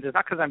depends, it's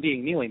not because I'm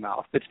being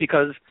mealy-mouthed. It's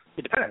because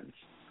it depends.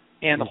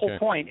 And the whole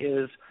point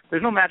is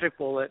there's no magic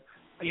bullet.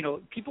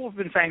 People have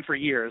been saying for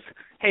years,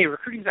 hey,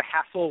 recruiting's a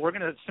hassle. We're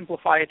going to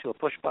simplify it to a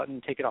push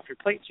button, take it off your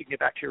plate so you can get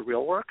back to your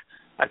real work.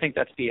 I think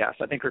that's BS.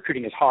 I think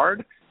recruiting is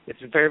hard. It's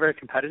very, very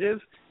competitive.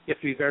 You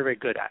have to be very, very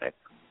good at it.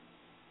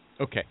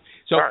 Okay,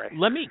 so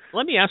let me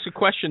ask a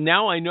question.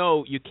 Now I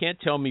know you can't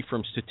tell me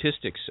from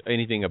statistics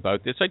anything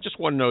about this. I just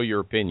want to know your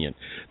opinion.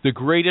 The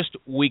greatest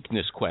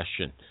weakness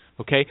question.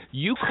 Okay,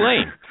 you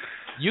claim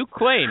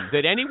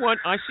that anyone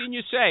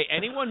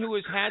who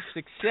has had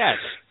success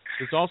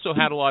has also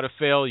had a lot of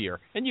failure,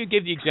 and you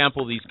give the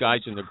example of these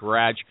guys in the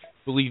garage.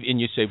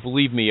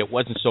 Believe me, it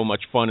wasn't so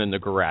much fun in the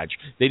garage.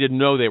 They didn't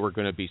know they were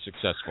going to be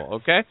successful,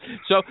 okay?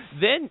 So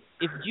then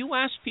if you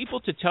ask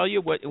people to tell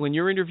you when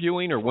you're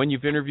interviewing or when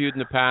you've interviewed in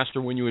the past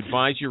or when you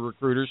advise your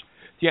recruiters,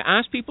 do you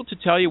ask people to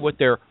tell you what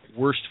their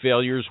worst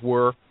failures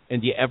were,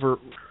 and do you ever,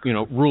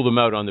 rule them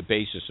out on the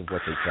basis of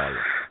what they tell you?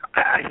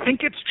 I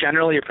think it's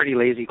generally a pretty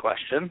lazy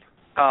question.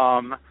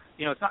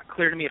 It's not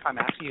clear to me if I'm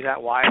asking you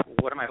that, why,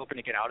 what am I hoping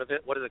to get out of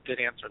it? What does a good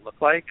answer look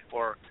like?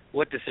 Or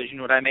what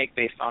decision would I make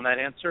based on that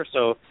answer?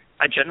 So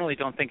I generally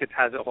don't think it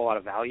has a whole lot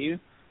of value.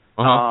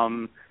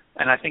 And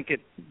I think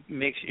it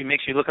makes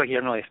you look like you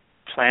haven't really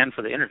planned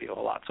for the interview a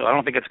whole lot. So I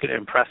don't think it's going to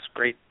impress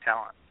great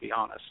talent, to be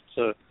honest.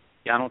 So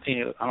yeah, I don't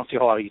see a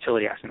whole lot of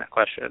utility asking that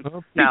question.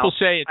 People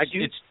say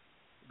it's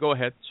go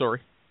ahead,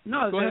 sorry.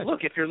 No,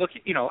 look, if you're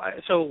looking,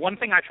 so one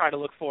thing I try to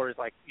look for is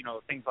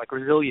things like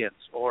resilience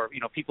or,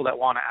 people that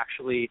want to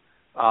actually,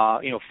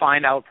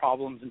 find out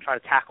problems and try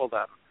to tackle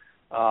them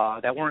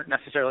that weren't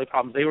necessarily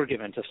problems they were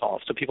given to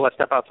solve. So people that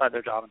step outside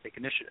their job and take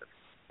initiative.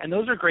 And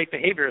those are great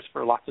behaviors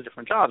for lots of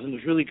different jobs, and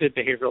there's really good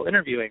behavioral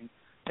interviewing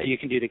that you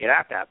can do to get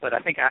at that. But I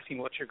think asking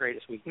what's your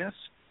greatest weakness,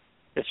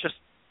 it's just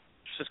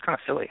kind of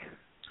silly.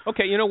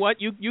 Okay, you know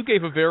what? You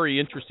gave a very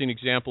interesting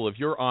example of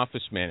your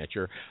office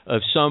manager,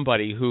 of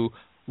somebody who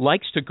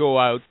likes to go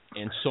out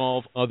and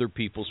solve other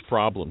people's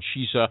problems.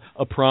 She's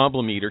a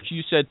problem eater.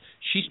 You said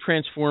she's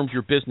transformed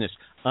your business.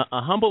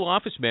 A humble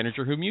office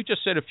manager whom you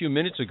just said a few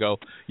minutes ago,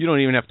 you don't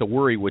even have to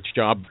worry which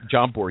job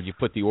board you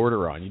put the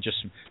order on. You just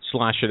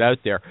slash it out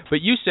there.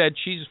 But you said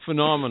she's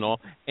phenomenal,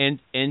 and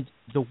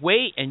the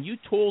way, and you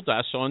told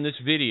us on this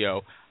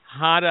video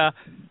how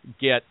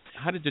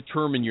to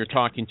determine you're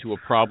talking to a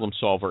problem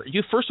solver.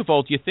 First of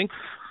all, do you think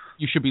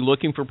you should be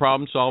looking for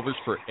problem solvers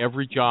for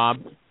every job?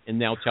 And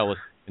now tell us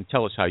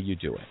how you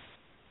do it.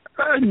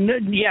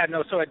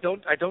 So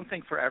I don't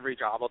think for every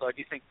job, although I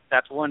do think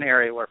that's one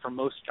area where for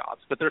most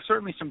jobs. But there's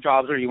certainly some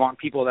jobs where you want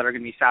people that are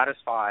going to be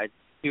satisfied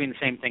doing the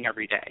same thing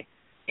every day.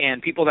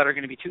 and people that are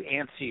going to be too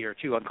antsy or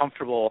too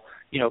uncomfortable,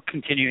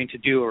 continuing to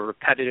do a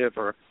repetitive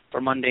or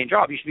mundane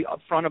job. You should be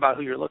upfront about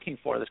who you're looking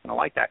for that's going to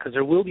like that, because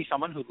there will be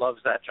someone who loves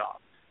that job.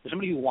 There's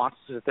somebody who wants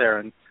to sit there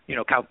and,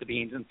 count the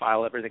beans and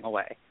file everything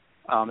away.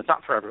 It's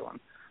not for everyone.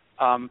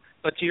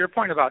 But to your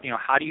point about,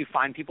 how do you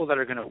find people that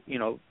are going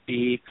to,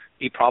 be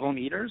problem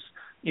eaters?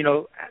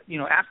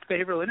 Ask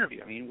behavioral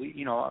interview. I mean,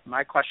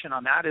 my question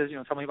on that is,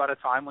 tell me about a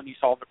time when you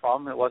solved a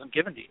problem that wasn't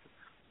given to you.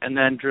 And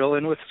then drill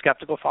in with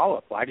skeptical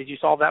follow-up. Why did you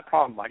solve that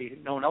problem? Why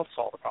did no one else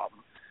solve the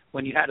problem?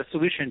 When you had a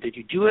solution, did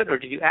you do it or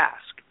did you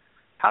ask?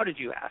 How did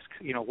you ask?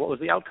 What was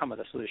the outcome of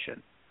the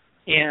solution?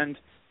 And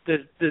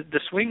the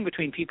swing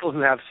between people who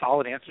have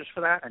solid answers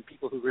for that and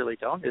people who really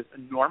don't is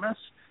enormous,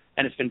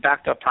 and it's been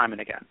backed up time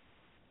and again.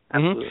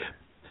 Absolutely.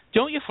 Mm-hmm.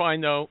 Don't you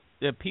find, though,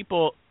 that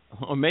people,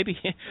 or maybe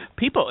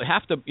people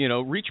have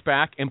to, reach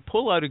back and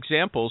pull out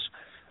examples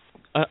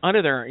out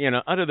of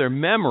their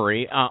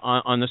memory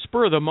on the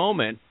spur of the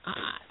moment?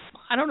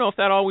 I don't know if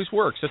that always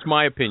works. That's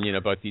my opinion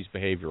about these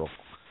behavioral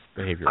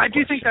I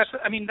do think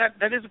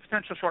that is a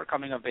potential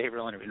shortcoming of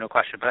behavioral interview, no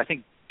question. But I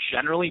think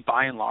generally,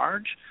 by and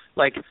large,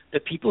 like the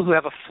people who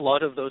have a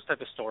flood of those type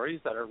of stories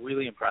that are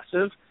really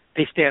impressive,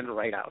 they stand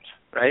right out,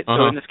 right?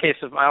 So in this case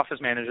of my office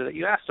manager that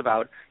you asked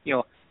about,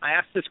 I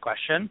asked this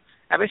question.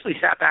 I basically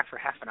sat back for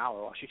half an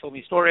hour while she told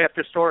me story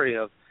after story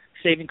of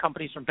saving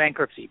companies from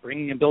bankruptcy,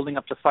 bringing and building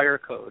up to fire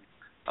code,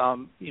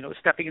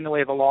 stepping in the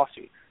way of a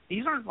lawsuit.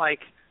 These aren't like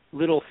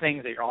little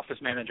things that your office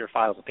manager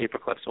files the paper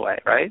clips away,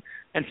 right?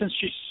 And since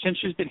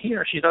she's been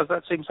here, she does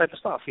that same type of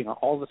stuff,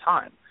 all the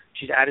time.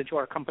 She's added to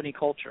our company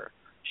culture.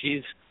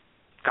 She's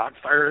got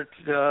fire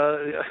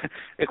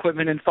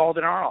equipment installed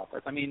in our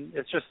office. I mean,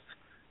 it's just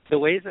the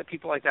ways that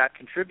people like that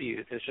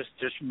contribute is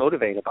just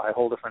motivated by a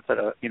whole different set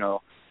of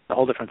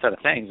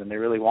things, and they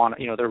really want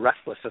they're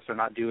restless if they're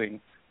not doing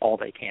all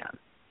they can.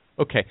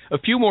 Okay, a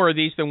few more of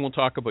these, then we'll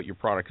talk about your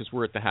product because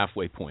we're at the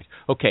halfway point.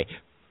 Okay,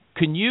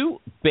 can you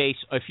base,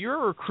 if you're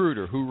a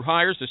recruiter who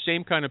hires the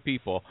same kind of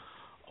people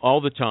all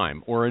the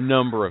time or a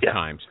number of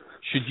times,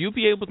 should you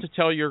be able to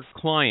tell your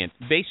client,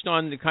 based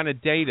on the kind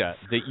of data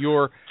that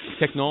your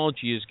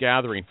technology is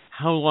gathering,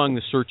 how long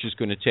the search is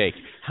going to take,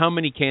 how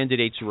many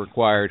candidates are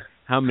required,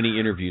 how many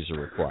interviews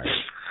are required?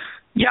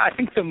 Yeah, I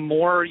think the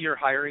more you're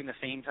hiring the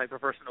same type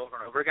of person over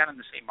and over again in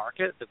the same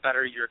market, the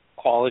better your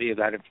quality of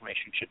that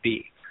information should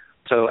be.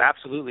 So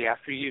absolutely,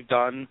 after you've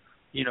done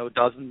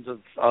dozens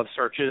of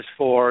searches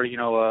for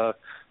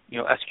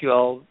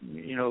SQL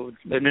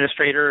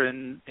administrator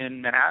in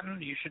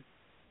Manhattan, you should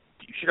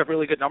have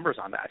really good numbers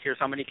on that. Here's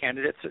how many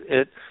candidates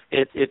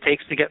it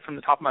takes to get from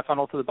the top of my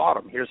funnel to the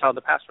bottom. Here's how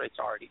the pass rates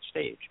are at each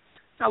stage.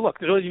 Now look,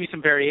 there's always going to be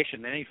some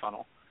variation in any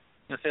funnel.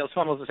 The sales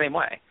funnel is the same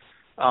way.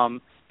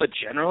 But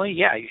generally,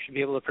 you should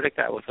be able to predict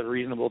that with a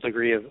reasonable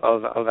degree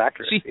of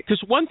accuracy. See,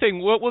 because one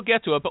thing, we'll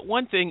get to it, but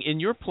one thing in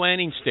your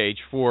planning stage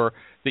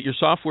that your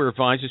software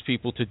advises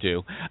people to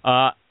do,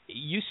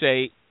 you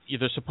say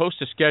they're supposed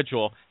to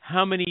schedule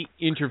how many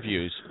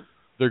interviews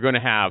they're going to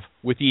have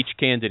with each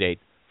candidate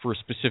for a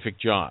specific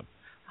job.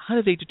 How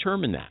do they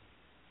determine that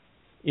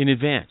in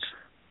advance?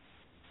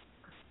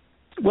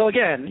 Well,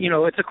 again,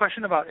 it's a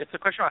question about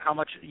how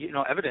much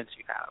evidence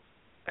you have.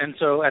 And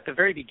so at the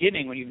very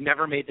beginning, when you've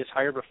never made this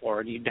hire before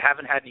and you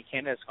haven't had any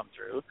candidates come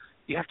through,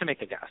 you have to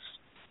make a guess.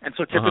 And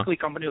so typically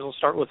companies will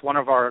start with one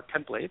of our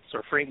templates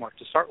or framework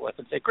to start with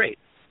and say, great,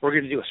 we're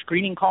going to do a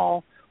screening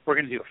call, we're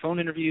going to do a phone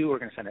interview, we're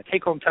going to send a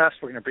take-home test,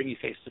 we're going to bring you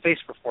face-to-face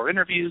for 4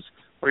 interviews,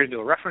 we're going to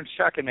do a reference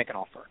check and make an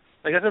offer.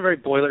 Like that's a very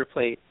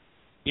boilerplate,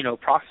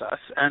 process.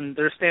 And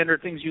there's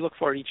standard things you look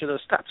for at each of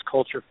those steps,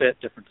 culture fit,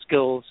 different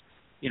skills,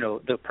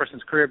 the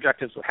person's career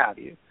objectives, what have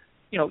you.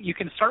 You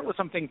can start with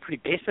something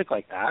pretty basic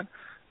like that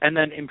and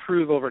then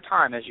improve over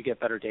time as you get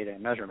better data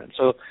and measurement.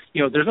 So,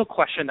 there's no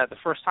question that the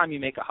first time you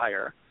make a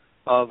hire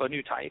of a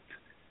new type,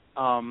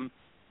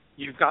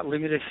 you've got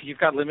limited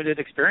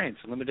experience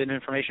and limited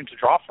information to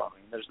draw from.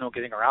 There's no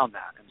getting around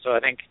that. And so I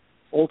think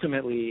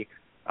ultimately,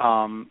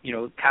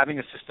 having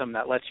a system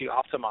that lets you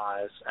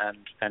optimize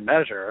and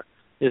measure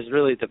is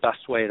really the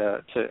best way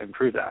to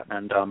improve that.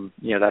 And,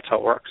 that's how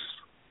it works.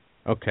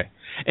 Okay.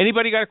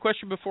 Anybody got a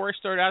question before I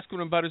start asking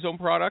him about his own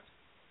product?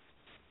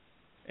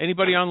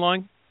 Anybody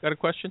online got a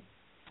question?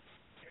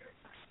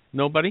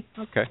 Nobody?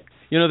 Okay.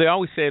 They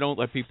always say don't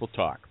let people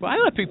talk. Well, I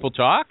let people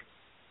talk.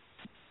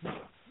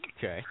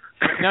 Okay.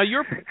 Now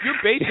your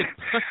basic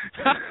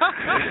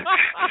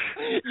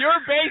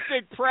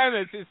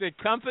premise is that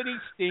companies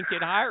stink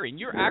at hiring.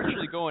 You're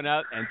actually going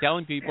out and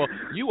telling people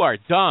you are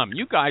dumb.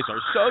 You guys are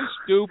so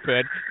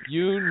stupid.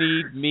 You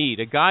need me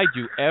to guide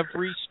you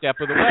every step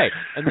of the way.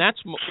 And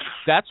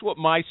that's what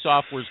my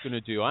software is going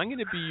to do. I'm going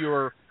to be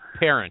your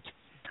parent.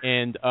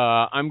 And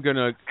I'm going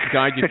to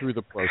guide you through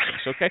the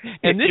process, okay?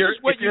 And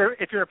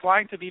if you're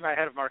applying to be my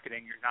head of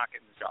marketing, you're not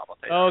getting the job. I'll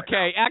tell you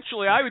okay, right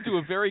actually, I would do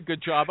a very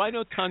good job. I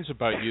know tons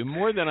about you,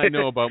 more than I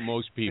know about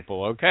most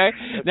people, okay?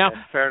 Now,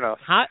 fair enough.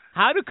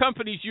 How do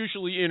companies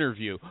usually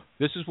interview?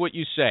 This is what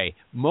you say.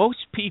 Most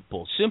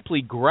people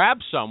simply grab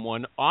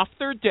someone off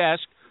their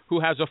desk who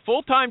has a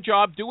full-time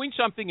job doing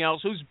something else,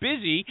 who's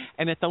busy,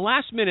 and at the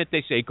last minute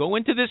they say, go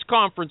into this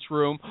conference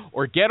room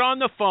or get on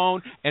the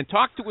phone and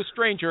talk to a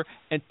stranger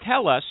and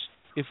tell us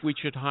if we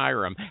should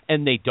hire him.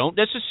 And they don't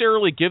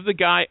necessarily give the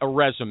guy a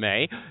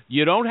resume.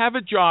 You don't have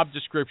a job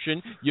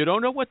description. You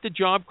don't know what the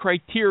job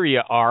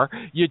criteria are.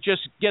 You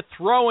just get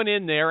thrown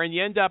in there, and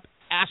you end up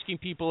asking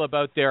people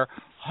about their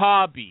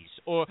hobbies,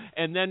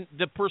 and then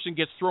the person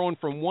gets thrown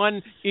from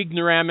one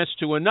ignoramus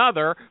to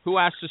another who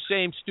asks the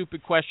same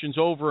stupid questions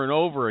over and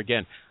over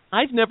again.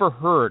 I've never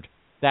heard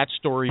that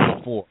story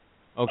before,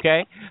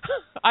 okay?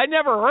 I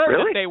never heard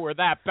that they were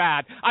that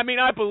bad. I mean,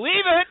 I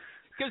believe it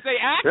because they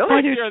act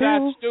like they're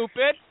that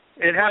stupid.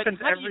 It happens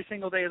every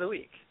single day of the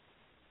week.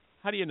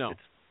 How do you know?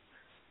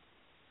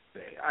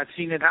 I've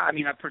seen it. I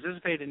mean, I've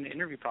participated in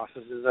interview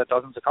processes at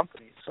dozens of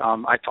companies.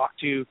 I talked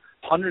to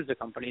hundreds of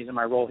companies in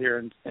my role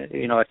here,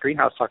 at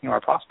Greenhouse, talking to our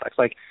prospects.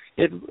 Like,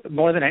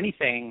 more than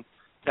anything,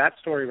 that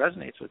story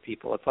resonates with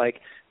people. It's like,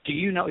 do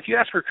you know? If you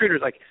ask recruiters,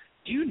 like,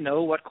 do you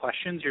know what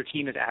questions your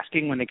team is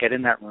asking when they get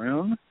in that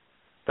room?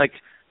 Like,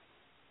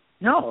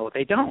 no,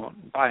 they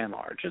don't, by and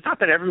large. It's not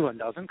that everyone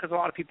doesn't, because a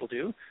lot of people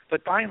do,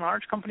 but by and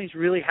large, companies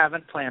really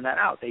haven't planned that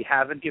out. They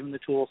haven't given the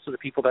tools to the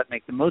people that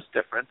make the most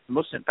difference, the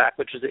most impact,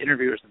 which is the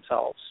interviewers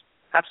themselves.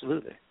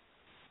 Absolutely.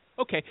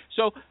 Okay,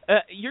 so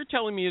you're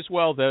telling me as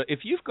well that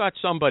if you've got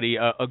somebody,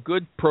 a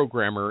good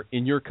programmer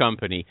in your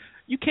company,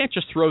 you can't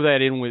just throw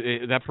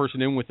that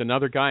person in with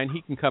another guy and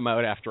he can come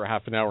out after a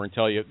half an hour and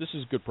tell you, this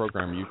is a good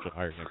programmer, you should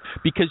hire him.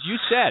 Because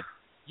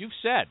you've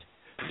said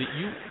that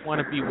you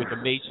want to be with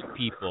amazing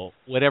people,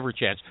 whatever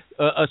chance.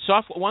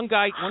 One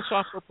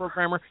software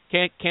programmer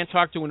can't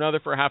talk to another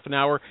for half an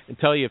hour and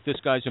tell you if this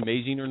guy's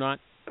amazing or not?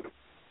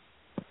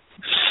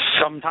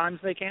 Sometimes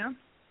they can,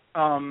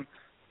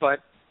 but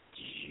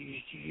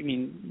you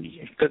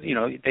mean, because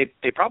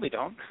they probably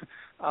don't.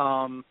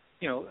 I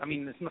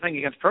mean, there's nothing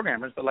against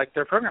programmers, but like,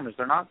 they're programmers.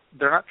 They're not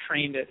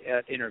trained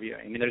at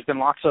interviewing. I mean, there's been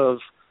lots of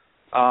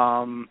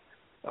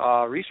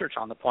research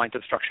on the point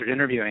of structured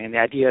interviewing and the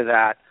idea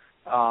that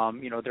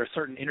there are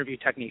certain interview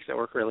techniques that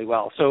work really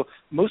well. So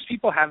most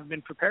people haven't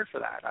been prepared for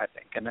that, I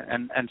think.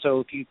 And so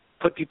if you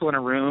put people in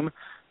a room,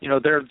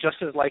 they're just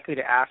as likely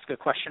to ask a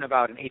question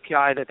about an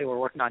API that they were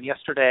working on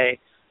yesterday,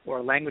 or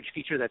a language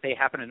feature that they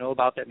happen to know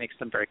about that makes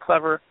them very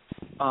clever,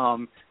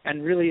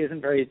 and really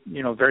isn't very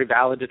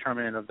valid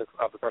determinant of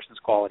the person's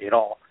quality at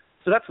all.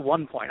 So that's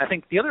one point. I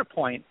think the other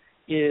point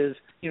is,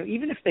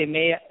 even if they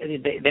may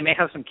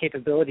have some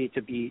capability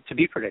to be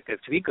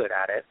predictive, to be good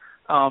at it,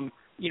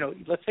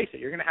 let's face it,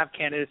 you're going to have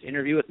candidates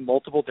interview with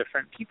multiple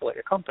different people at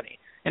your company.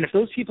 And if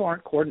those people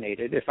aren't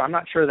coordinated, if I'm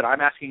not sure that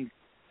I'm asking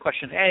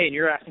question A and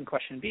you're asking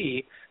question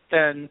B,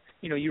 then,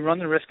 you run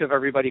the risk of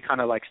everybody kind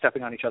of like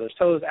stepping on each other's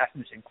toes,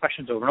 asking the same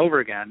questions over and over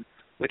again,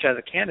 which as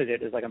a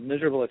candidate is like a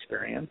miserable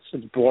experience.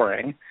 It's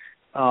boring.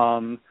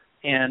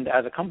 And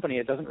as a company,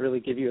 it doesn't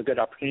really give you a good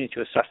opportunity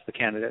to assess the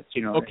candidates,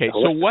 Okay,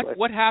 so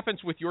what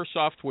happens with your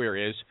software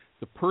is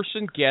the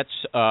person gets,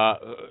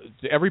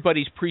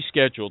 everybody's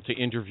pre-scheduled to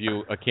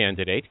interview a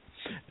candidate,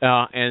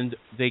 and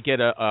they get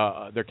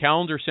their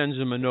calendar sends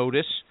them a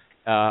notice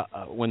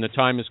when the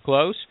time is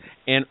close,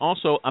 and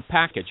also a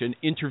package, an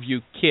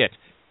interview kit,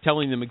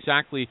 telling them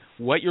exactly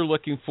what you're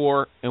looking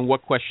for and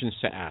what questions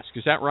to ask.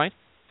 Is that right?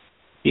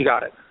 You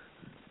got it.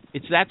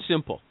 It's that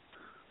simple.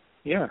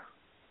 Yeah.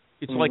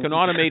 It's like an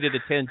automated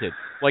attendant.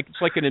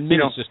 It's like an admin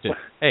assistant.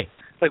 Hey,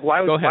 like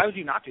why would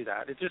you not do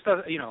that? It just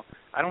doesn't.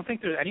 I don't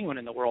think there's anyone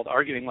in the world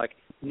arguing like,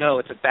 no,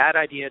 it's a bad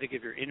idea to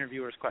give your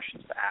interviewers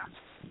questions to ask.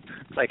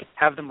 Like,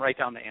 have them write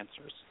down the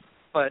answers.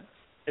 But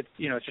it's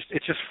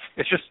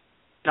just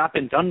not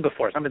been done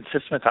before. It's not been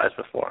systematized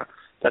before.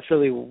 That's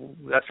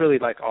really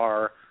like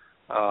our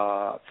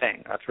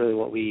thing. That's really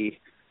what we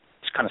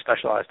kind of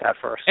specialized at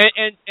first.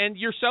 And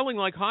you're selling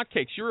like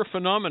hotcakes. You're a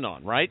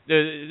phenomenon, right?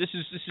 This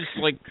is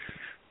like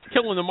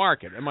killing the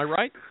market. Am I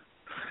right?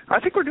 I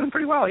think we're doing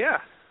pretty well. Yeah.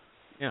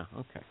 Yeah.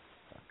 Okay.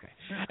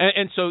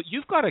 And so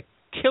you've got a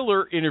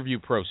killer interview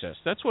process.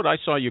 That's what I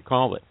saw you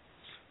call it.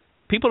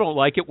 People don't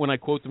like it when I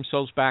quote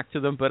themselves back to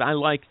them, but I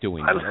like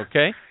doing it.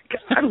 Okay.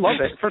 I love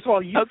it. First of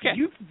all,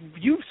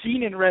 you've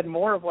seen and read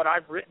more of what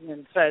I've written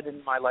and said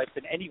in my life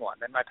than anyone,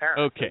 than my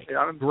parents. Okay.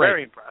 I'm great.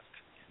 Very impressed.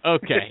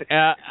 Okay.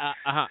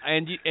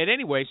 And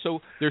anyway, so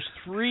there's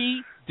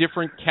 3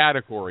 different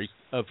categories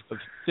of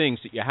things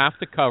that you have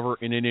to cover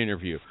in an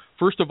interview.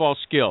 First of all,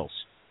 skills,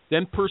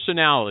 then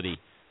personality,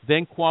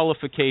 then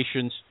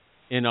qualifications,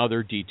 and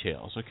other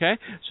details. Okay.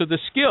 So the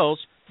skills,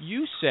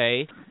 you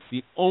say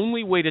the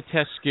only way to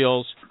test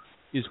skills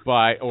is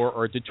by,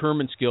 or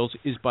determine skills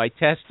is by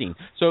testing.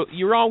 So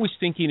you're always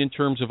thinking in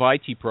terms of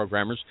IT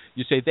programmers.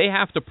 You say they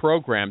have to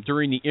program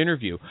during the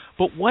interview.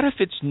 But what if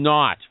it's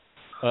not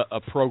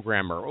a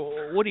programmer?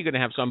 What are you going to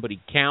have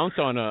somebody count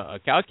on a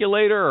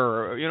calculator,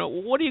 or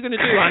what are you going to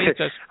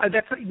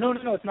do? No,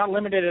 it's not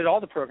limited at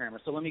all to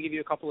programmers. So let me give you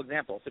a couple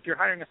examples. If you're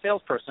hiring a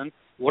salesperson,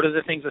 what are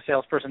the things a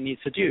salesperson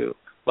needs to do?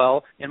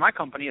 Well, in my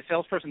company, a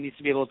salesperson needs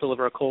to be able to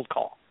deliver a cold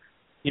call.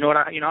 You know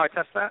how I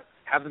test that?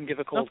 Have them give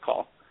a cold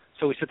call.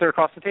 So we sit there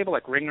across the table,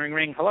 like ring, ring,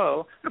 ring,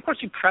 hello. And of course,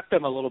 you prep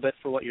them a little bit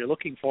for what you're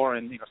looking for,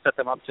 and set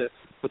them up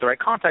with the right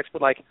context.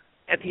 But like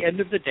at the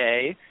end of the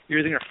day, you're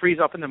either going to freeze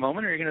up in the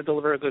moment or you're going to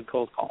deliver a good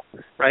cold call,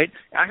 right?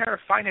 I hire a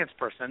finance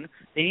person.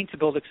 They need to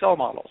build Excel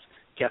models.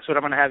 Guess what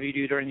I'm going to have you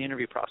do during the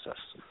interview process,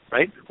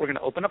 right? We're going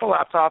to open up a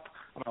laptop.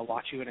 I'm going to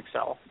watch you in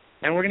Excel,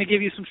 and we're going to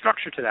give you some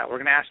structure to that.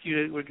 We're going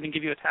to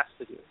give you a task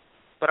to do,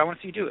 but I want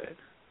to see you do it.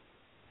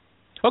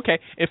 Okay.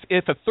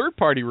 If a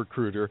third-party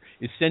recruiter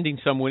is sending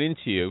someone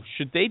into you,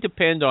 should they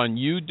depend on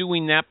you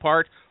doing that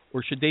part,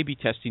 or should they be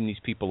testing these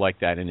people like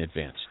that in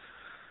advance?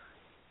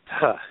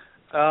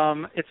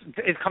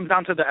 It comes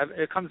down to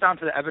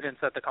the evidence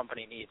that the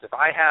company needs. If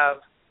I have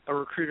a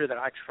recruiter that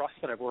I trust,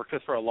 that I've worked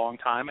with for a long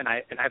time, and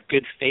I have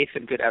good faith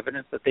and good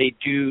evidence that they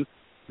do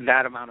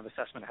that amount of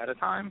assessment ahead of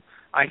time,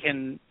 I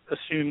can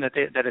assume that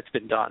it's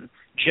been done.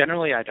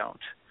 Generally, I don't.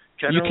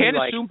 You can't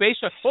assume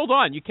based on. Hold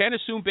on. You can't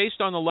assume based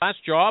on the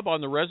last job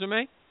on the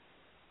resume.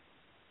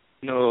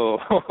 No,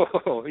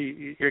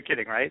 you're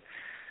kidding, right?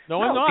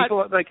 No, I'm not.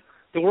 People, like,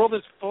 the world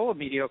is full of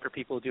mediocre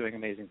people doing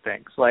amazing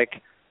things.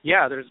 Like,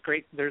 yeah, there's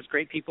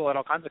great people at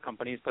all kinds of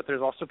companies, but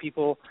there's also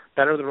people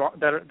that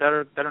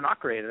are not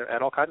great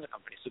at all kinds of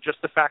companies. So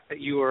just the fact that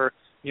you are,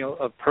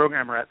 a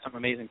programmer at some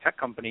amazing tech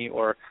company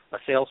or a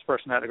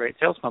salesperson at a great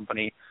sales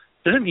company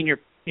doesn't mean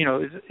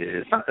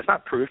it's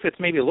not proof. It's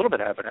maybe a little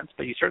bit of evidence,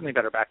 but you certainly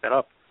better back that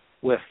up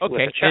with a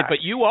check.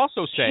 But you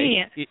also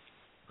say,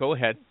 go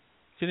ahead,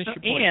 finish your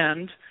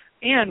point.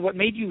 And what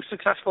made you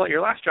successful at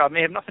your last job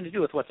may have nothing to do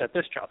with what's at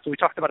this job. So we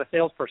talked about a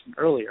salesperson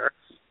earlier.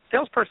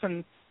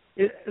 Salesperson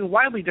is a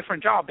wildly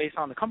different job based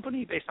on the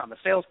company, based on the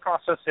sales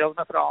process, sales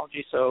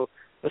methodology. So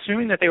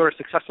assuming that they were a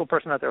successful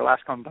person at their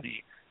last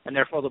company and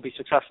therefore they'll be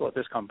successful at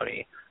this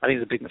company, I think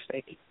is a big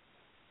mistake.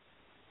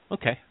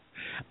 Okay.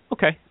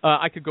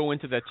 I could go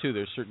into that too.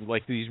 There's certain,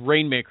 like these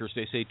rainmakers,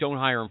 they say don't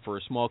hire them for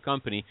a small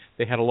company.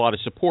 They had a lot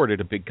of support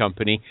at a big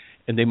company,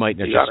 and they might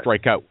not just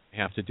strike out,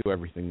 have to do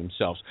everything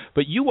themselves.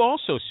 But you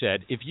also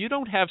said if you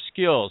don't have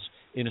skills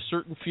in a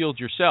certain field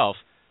yourself,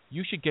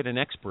 you should get an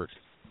expert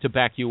to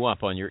back you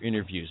up on your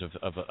interviews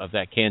of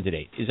that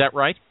candidate. Is that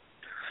right?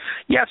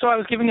 Yeah. So I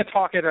was giving a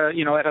talk at a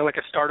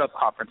startup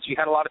conference. You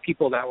had a lot of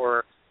people that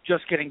were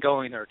just getting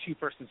going. They're a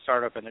 2-person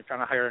startup, and they're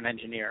trying to hire an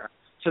engineer.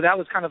 So that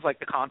was kind of like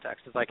the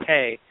context. It's like,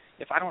 hey,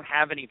 if I don't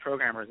have any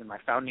programmers in my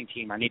founding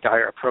team, I need to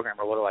hire a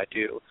programmer. What do I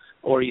do?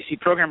 Or you see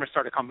programmers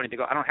start a company, they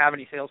go, I don't have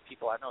any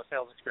salespeople. I have no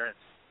sales experience.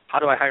 How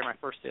do I hire my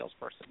first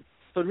salesperson?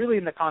 So really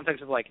in the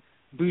context of like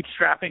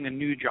bootstrapping a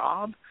new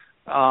job,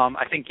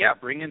 I think,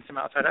 bring in some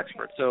outside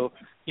experts. So,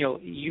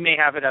 you may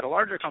have it at a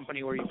larger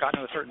company where you've gotten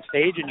to a certain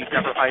stage and you've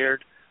never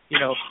hired,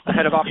 a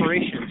head of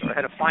operations or a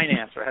head of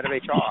finance or a head of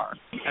HR.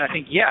 And I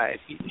think,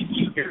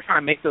 if you're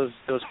trying to make those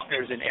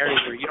hires in areas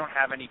where you don't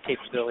have any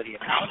capability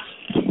in-house,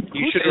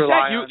 you should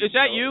rely on... Is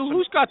that you?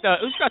 Who's got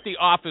the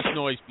office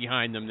noise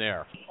behind them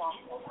there?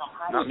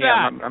 Not me.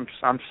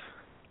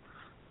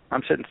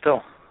 I'm sitting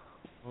still.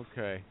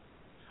 Okay.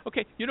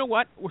 You know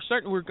what?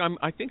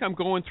 I think I'm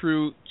going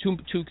through two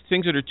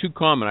things that are too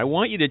common. I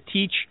want you to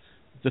teach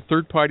the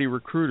third-party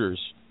recruiters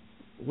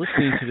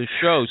listening to the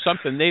show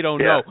something they don't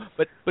know.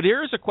 But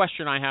here is a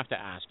question I have to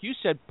ask. You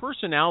said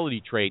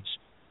personality traits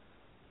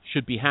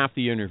should be half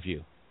the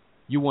interview.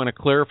 You want to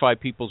clarify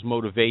people's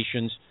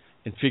motivations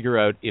and figure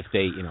out if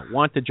they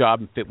want the job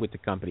and fit with the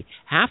company.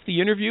 Half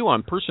the interview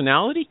on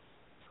personality?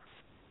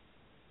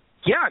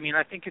 Yeah,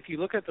 I think if you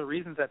look at the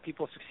reasons that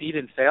people succeed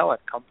and fail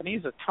at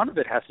companies, a ton of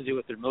it has to do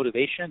with their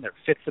motivation, their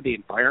fit for the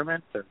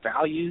environment, their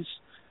values.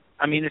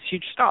 It's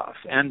huge stuff.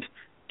 And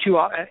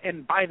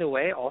by the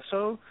way,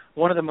 also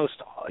one of the most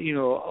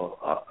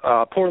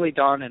poorly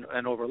done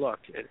and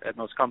overlooked at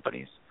most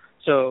companies.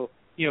 So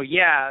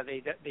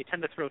they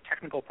tend to throw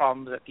technical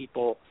problems at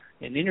people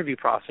in the interview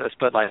process,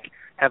 but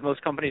have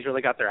most companies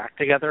really got their act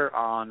together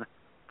on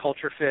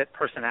culture fit,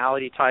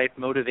 personality type,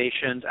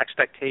 motivations,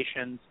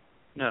 expectations?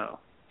 No.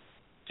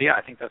 So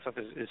I think that stuff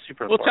is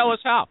super important. Well, tell us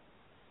how.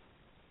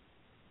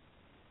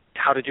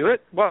 How to do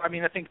it? Well, I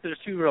think there's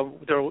two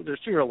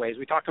real ways.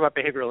 We talked about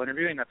behavioral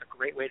interviewing. That's a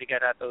great way to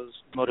get at those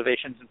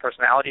motivations and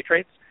personality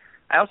traits.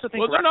 I also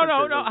think no.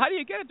 How do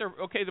you get at their?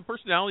 Okay, the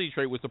personality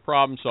trait was the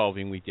problem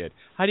solving we did.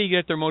 How do you get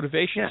at their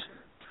motivations?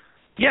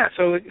 Yeah.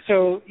 So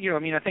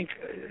I think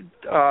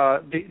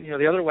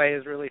the other way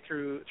is really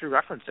through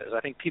references. I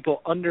think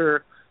people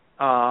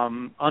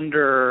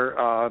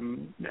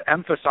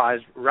emphasize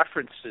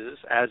references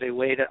as a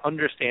way to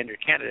understand your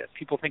candidate.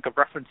 People think of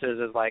references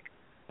as like,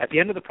 at the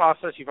end of the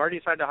process, you've already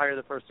decided to hire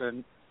the person,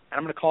 and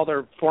I'm going to call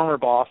their former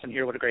boss and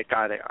hear what a great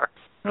guy they are.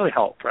 It really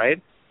help, right?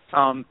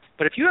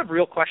 But if you have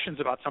real questions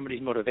about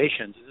somebody's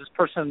motivations, is this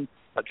person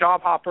a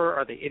job hopper?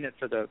 Are they in it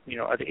for the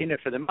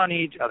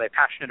money? Are they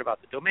passionate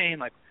about the domain?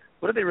 Like,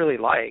 what do they really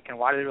like, and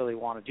why do they really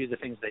want to do the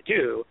things they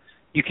do?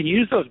 You can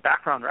use those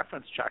background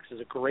reference checks as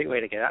a great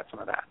way to get at some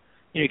of that.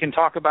 You can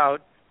talk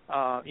about,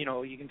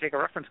 you can take a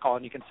reference call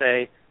and you can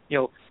say,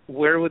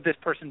 where would this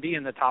person be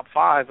in the top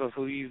 5 of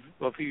who you've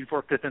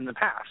worked with in the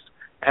past?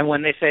 And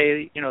when they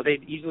say,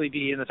 they'd easily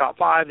be in the top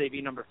 5, they'd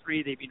be number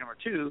 3, they'd be number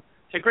 2,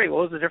 Say, great,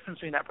 what was the difference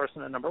between that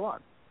person and number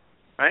one,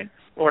 right?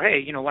 Or,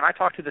 hey, when I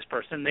talked to this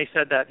person, they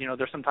said that,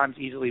 they're sometimes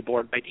easily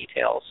bored by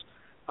details.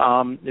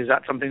 Is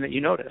that something that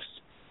you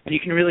noticed? And you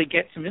can really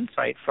get some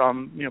insight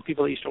from,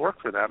 people that used to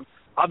work for them.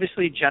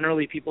 Obviously,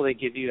 generally, people they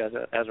give you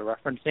as a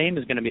reference name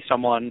is going to be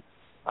someone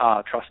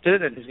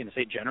trusted and who's going to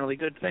say generally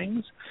good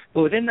things.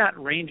 But within that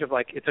range of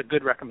it's a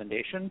good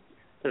recommendation,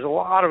 there's a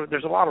lot of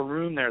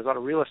room there, there's a lot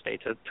of real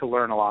estate to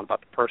learn a lot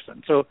about the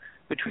person. So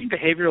between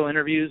behavioral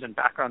interviews and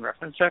background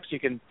reference checks, you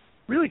can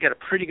really get a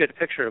pretty good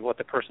picture of what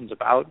the person's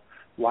about,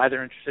 why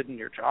they're interested in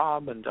your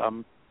job, and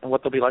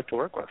what they'll be like to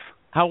work with.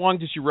 How long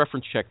does your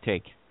reference check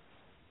take?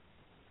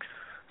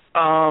 2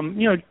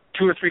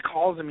 or 3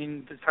 calls. I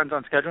mean, it depends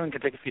on scheduling. It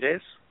can take a few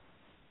days.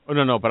 Oh,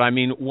 no, but I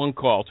mean one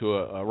call to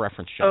a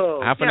reference check.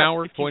 Half an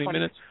hour, 20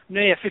 minutes?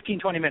 No, 15,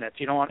 20 minutes.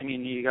 You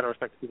got to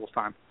respect people's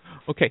time.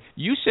 Okay.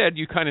 You said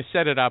you kind of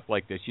set it up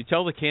like this. You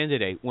tell the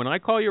candidate, when I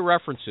call your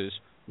references,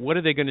 what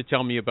are they going to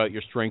tell me about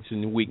your strengths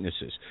and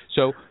weaknesses?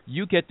 So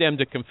you get them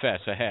to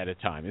confess ahead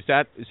of time. Is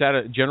that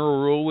a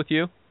general rule with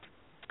you?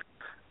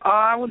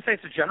 I wouldn't say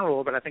it's a general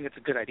rule, but I think it's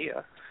a good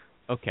idea.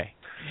 Okay.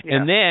 Yeah.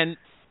 And then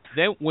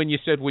when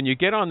you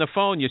get on the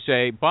phone, you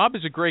say, Bob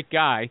is a great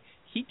guy.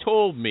 He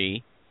told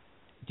me,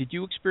 did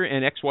you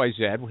experience, and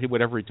XYZ,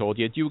 whatever he told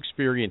you, did you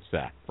experience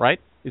that, right?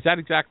 Is that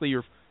exactly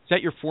your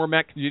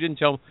format? Because you didn't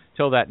tell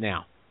that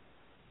now.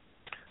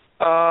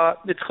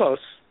 It's close.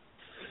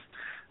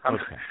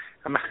 Okay.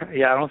 I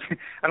don't think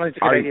it's a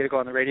good idea to go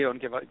on the radio and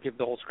give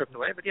the whole script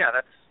away. But yeah,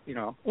 that's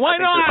Why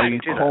not? Are you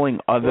calling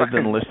other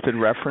than listed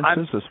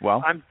references as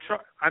well?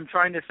 I'm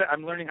trying to say.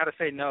 I'm learning how to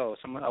say no.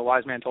 A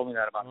wise man told me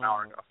that about an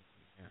hour ago.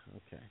 Yeah,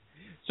 okay.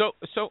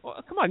 So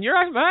come on,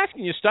 I'm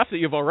asking you stuff that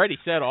you've already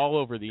said all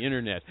over the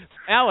internet.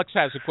 Alex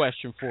has a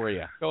question for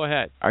you. Go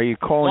ahead. Are you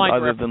calling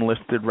other than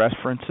listed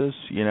references?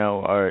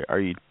 Are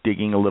you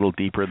digging a little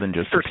deeper than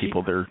just the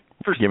people they're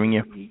giving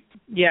you?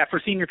 Yeah,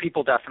 for senior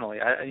people, definitely.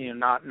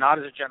 Not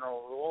as a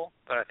general rule,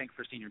 but I think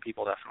for senior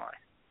people, definitely.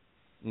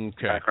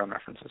 Okay. Background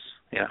references.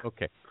 Yeah.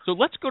 Okay. So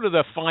let's go to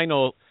the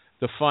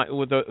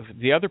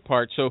other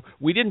part. So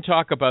we didn't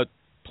talk about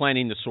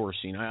planning the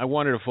sourcing. I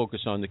wanted to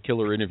focus on the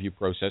killer interview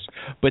process.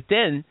 But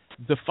then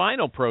the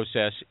final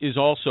process is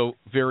also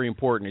very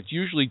important. It's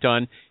usually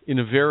done in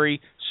a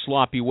very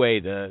sloppy way,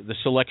 the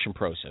selection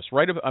process.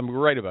 Right? I'm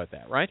right about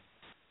that, right?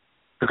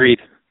 Agreed.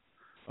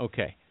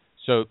 Okay.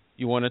 So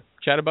you want to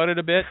chat about it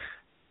a bit?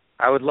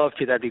 I would love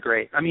to. That'd be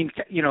great. I mean,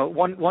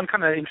 one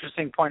kind of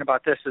interesting point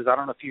about this is I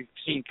don't know if you've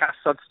seen, Cass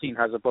Sunstein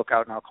has a book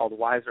out now called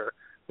Wiser,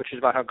 which is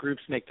about how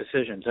groups make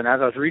decisions. And as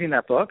I was reading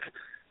that book,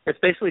 it's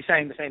basically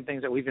saying the same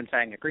things that we've been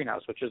saying at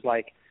Greenhouse, which is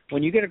like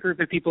when you get a group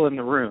of people in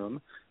the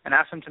room and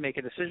ask them to make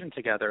a decision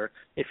together,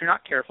 if you're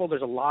not careful,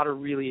 there's a lot of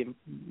really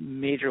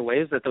major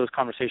ways that those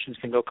conversations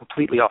can go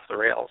completely off the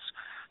rails.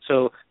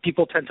 So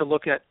people tend to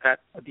look at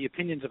the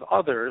opinions of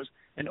others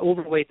and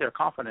overweight their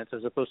confidence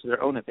as opposed to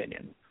their own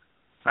opinion,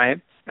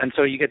 right? And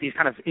so you get these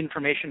kind of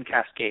information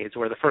cascades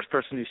where the first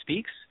person who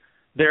speaks,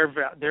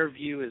 their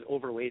view is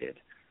overweighted.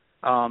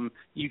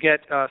 You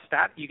get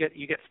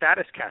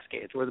status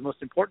cascades where the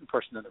most important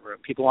person in the room,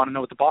 people want to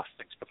know what the boss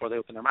thinks before they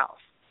open their mouth,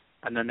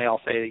 and then they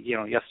all say,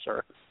 yes,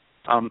 sir.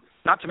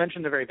 Not to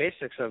mention the very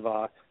basics of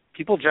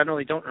people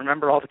generally don't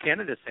remember all the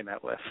candidates they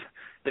met with.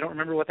 They don't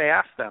remember what they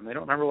asked them. They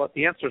don't remember what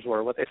the answers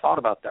were, what they thought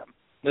about them.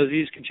 Those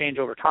views can change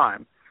over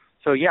time.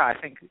 So, yeah, I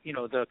think,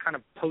 the kind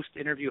of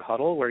post-interview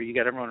huddle where you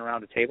get everyone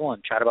around a table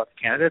and chat about the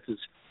candidates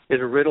is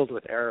riddled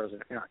with errors,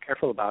 and if you're not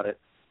careful about it,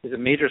 is a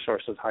major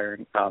source of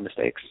hiring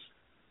mistakes.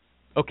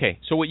 Okay,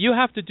 so what you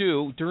have to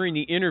do during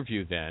the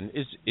interview then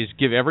is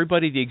give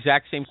everybody the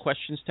exact same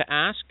questions to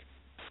ask?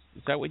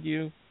 Is that what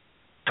you...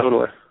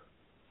 Totally.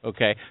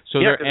 Okay, so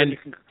yeah,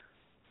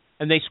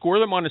 and they score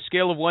them on a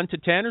scale of 1 to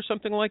 10 or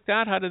something like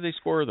that? How do they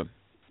score them?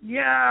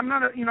 Yeah, I'm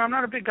not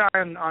a big guy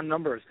on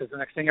numbers because the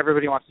next thing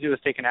everybody wants to do is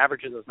take an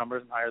average of those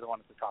numbers and hire the one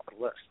at the top of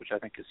the list, which I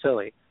think is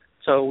silly.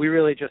 So we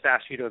really just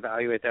ask you to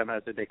evaluate them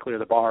as did they clear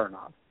the bar or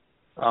not.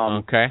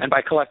 Okay. And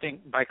by collecting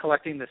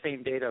the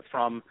same data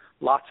from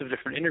lots of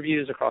different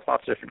interviews across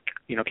lots of different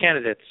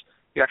candidates,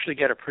 you actually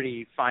get a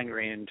pretty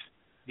fine-grained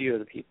view of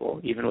the people,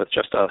 even with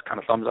just a kind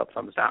of thumbs up,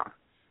 thumbs down.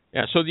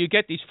 Yeah, so you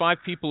get these 5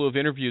 people who have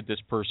interviewed this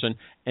person,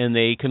 and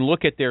they can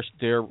look at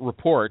their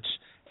reports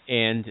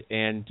and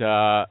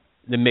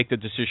then make the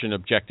decision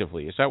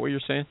objectively. Is that what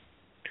you're saying?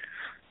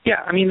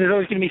 Yeah, I mean, there's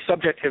always going to be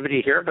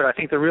subjectivity here, but I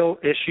think the real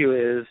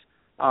issue is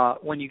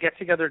when you get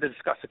together to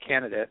discuss a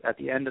candidate at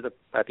the end of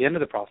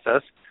the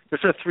process,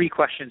 there's sort of 3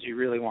 questions you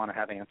really want to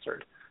have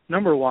answered.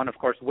 Number 1, of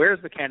course, where is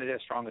the candidate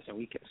strongest and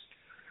weakest?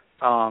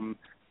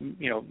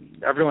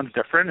 Everyone's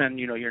different, and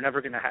you're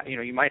never going to have,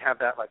 you might have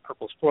that like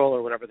purple squirrel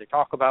or whatever they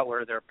talk about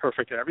where they're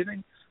perfect at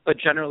everything, but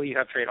generally you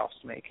have trade-offs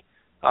to make.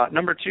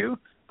 Number 2,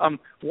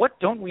 what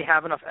don't we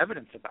have enough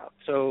evidence about?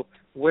 So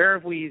where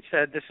have we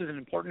said this is an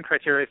important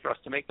criteria for us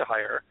to make the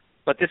hire,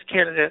 but this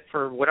candidate,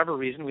 for whatever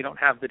reason, we don't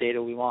have the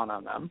data we want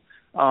on them.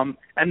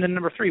 And then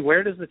number 3,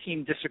 where does the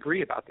team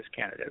disagree about this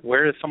candidate?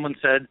 Where has someone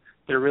said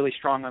they're really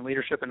strong on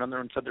leadership, and another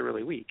one said they're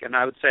really weak. And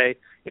I would say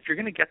if you're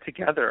going to get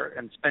together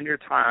and spend your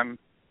time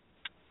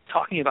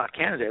talking about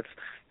candidates,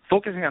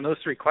 focusing on those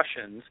three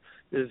questions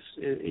is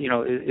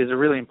a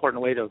really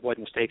important way to avoid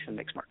mistakes and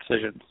make smart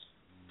decisions.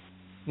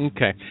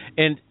 Okay.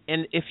 And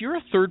if you're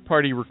a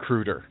third-party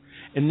recruiter,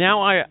 and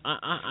now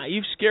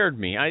you've scared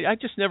me. I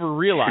just never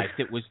realized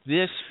it was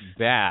this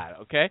bad,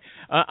 okay?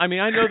 I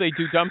mean, I know they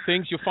do dumb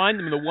things. You find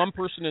them the one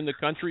person in the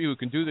country who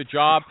can do the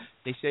job.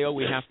 They say,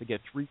 we have to get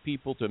 3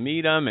 people to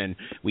meet him, and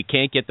we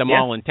can't get them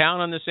all in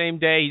town on the same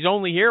day. He's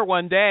only here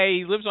one day.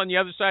 He lives on the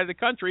other side of the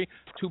country.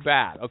 Too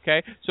bad,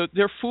 okay? So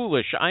they're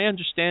foolish. I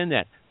understand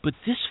that. But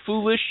this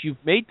foolish,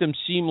 you've made them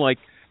seem like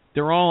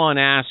they're all on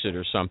acid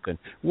or something.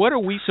 What are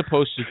we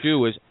supposed to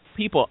do as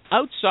people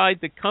outside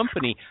the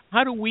company?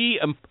 How do we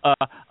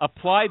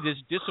apply this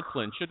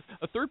discipline? Should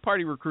a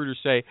third-party recruiter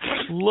say,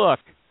 look,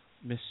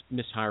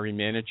 Miss Hiring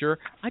Manager,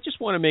 I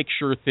just want to make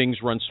sure things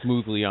run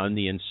smoothly on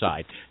the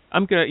inside.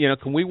 I'm going to,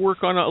 can we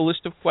work on a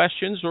list of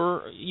questions?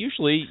 Or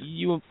usually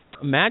you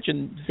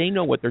imagine they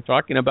know what they're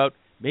talking about,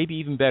 maybe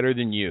even better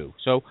than you.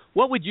 So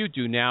what would you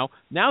do now?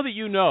 Now that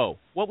you know,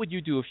 what would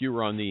you do if you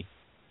were on the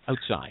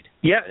outside?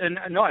 Yeah, and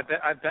no,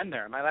 I've been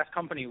there. In my last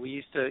company, we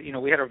used to,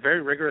 we had a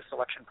very rigorous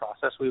selection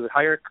process. We would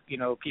hire,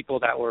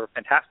 people that were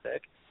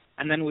fantastic,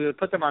 and then we would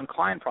put them on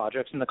client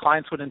projects, and the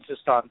clients would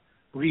insist on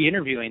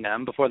re-interviewing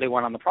them before they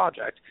went on the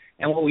project.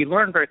 And what we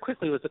learned very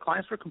quickly was the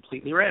clients were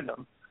completely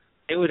random.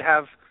 They would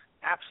have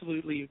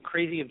absolutely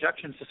crazy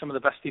objections to some of the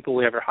best people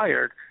we ever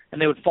hired,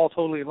 and they would fall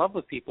totally in love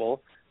with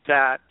people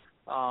that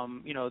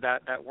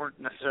that weren't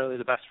necessarily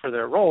the best for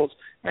their roles,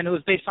 and it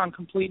was based on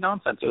complete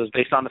nonsense. It was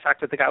based on the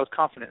fact that the guy was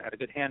confident, had a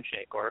good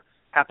handshake, or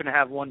happened to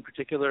have one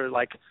particular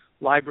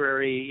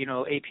library,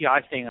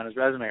 API thing on his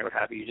resume or what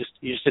have you.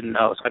 You just didn't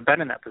know. So I've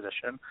been in that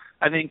position.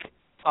 I think,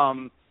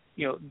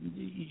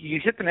 you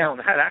hit the nail on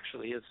the head.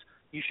 Actually, is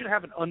you should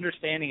have an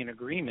understanding and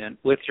agreement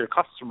with your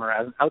customer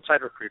as an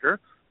outside recruiter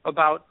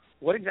about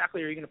what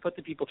exactly are you going to put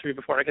the people through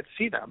before I get to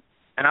see them.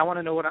 And I want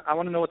to know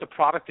what the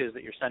product is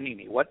that you're sending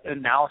me. What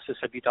analysis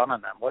have you done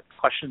on them? What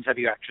questions have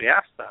you actually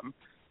asked them?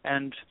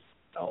 And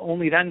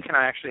only then can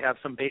I actually have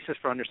some basis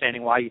for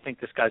understanding why you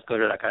think this guy's good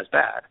or that guy's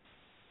bad.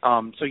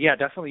 So yeah,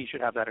 definitely you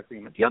should have that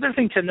agreement. The other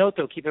thing to note,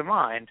 though, keep in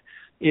mind,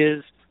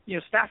 is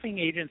staffing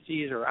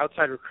agencies or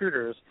outside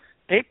recruiters,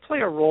 they play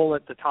a role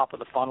at the top of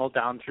the funnel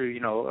down through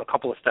a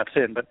couple of steps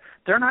in, but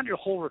they're not your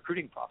whole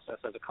recruiting process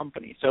as a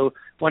company. So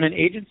when an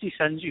agency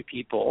sends you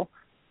people,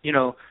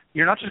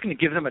 you're not just going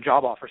to give them a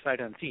job offer sight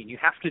unseen. You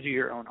have to do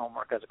your own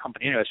homework as a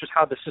company. It's just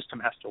how the system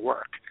has to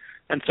work.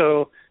 And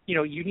so,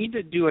 you need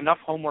to do enough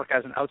homework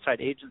as an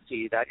outside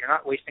agency that you're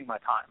not wasting my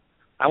time.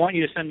 I want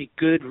you to send me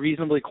good,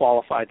 reasonably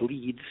qualified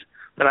leads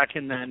that I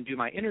can then do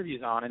my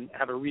interviews on and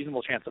have a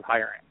reasonable chance of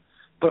hiring.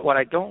 But what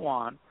I don't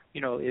want,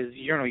 is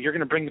you're going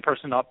to bring the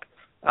person up,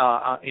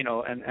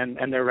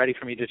 and they're ready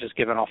for me to just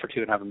give an offer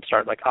to and have them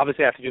start.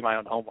 Obviously I have to do my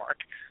own homework.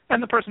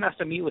 And the person has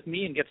to meet with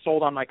me and get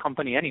sold on my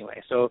company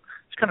anyway. So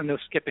it's kind of no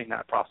skipping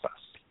that process.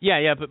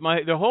 Yeah, but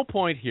the whole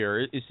point here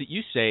is that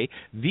you say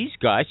these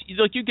guys,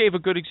 you gave a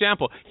good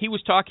example. He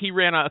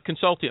ran a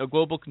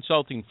global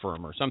consulting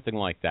firm or something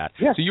like that.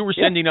 Yeah. So you were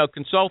sending out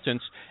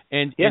consultants,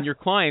 and your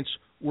clients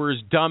were as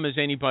dumb as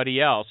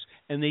anybody else,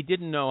 and they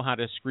didn't know how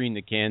to screen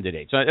the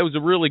candidates. So that was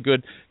a really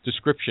good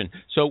description.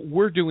 So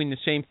we're doing the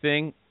same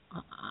thing.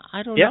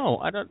 I don't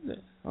know.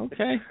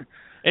 Okay.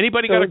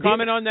 Anybody got a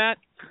comment on that,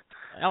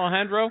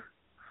 Alejandro?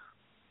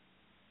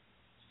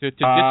 To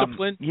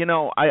discipline?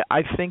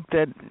 I think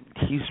that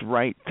he's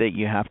right that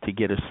you have to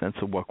get a sense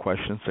of what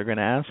questions they're going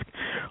to ask.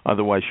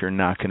 Otherwise, you're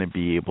not going to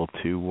be able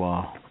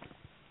to,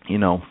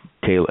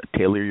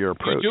 tailor your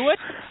approach.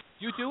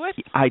 You do it?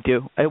 I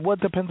do. It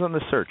depends on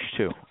the search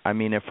too. I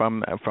mean, if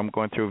I'm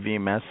going through a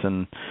VMS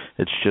and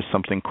it's just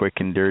something quick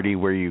and dirty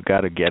where you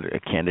got to get a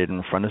candidate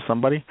in front of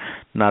somebody,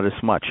 not as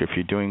much. If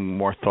you're doing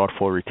more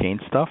thoughtful,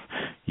 retained stuff,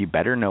 you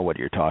better know what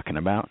you're talking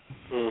about.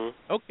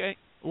 Mm-hmm. Okay.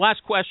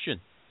 Last question.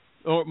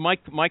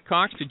 Mike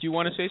Cox, did you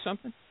want to say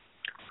something?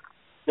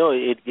 No,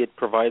 it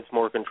provides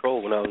more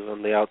control. When I was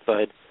on the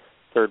outside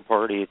third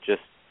party, it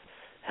just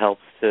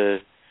helps to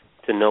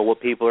know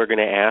what people are going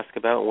to ask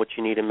about and what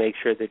you need to make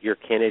sure that your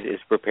candidate is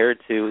prepared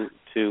to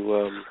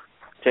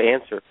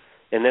answer.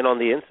 And then on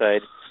the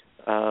inside,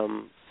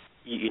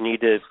 you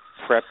need to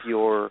prep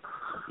your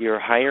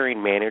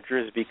hiring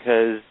managers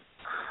because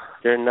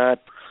they're not,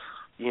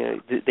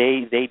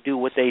 they do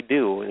what they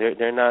do.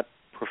 They're not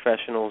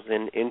professionals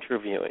in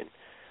interviewing,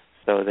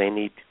 so they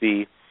need to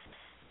be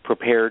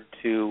prepared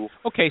to.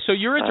 Okay, so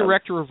you're a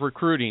director of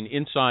recruiting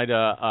inside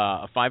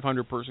a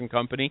 500-person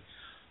company.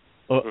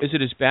 Is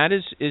it as bad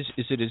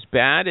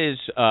as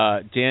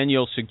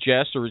Daniel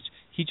suggests, or is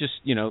he just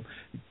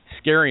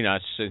scaring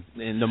us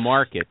in the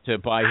market to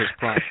buy his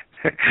product?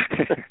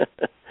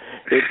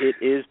 It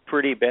is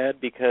pretty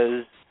bad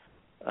because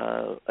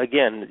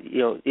again,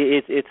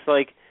 it's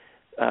like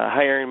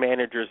hiring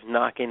managers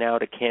knocking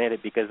out a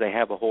candidate because they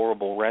have a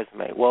horrible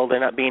resume. Well, they're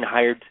not being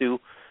hired to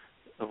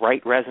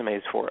write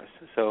resumes for us,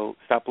 so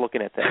stop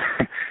looking at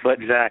that.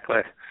 But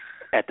exactly.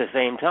 At the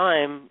same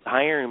time,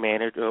 hiring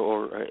manager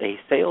or a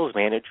sales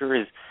manager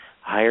is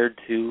hired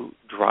to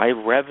drive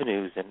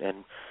revenues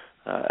and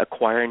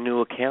acquire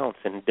new accounts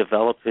and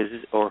develop his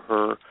or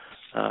her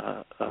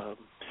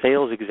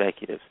sales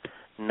executives,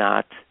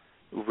 not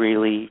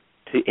really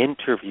to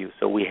interview.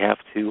 So we have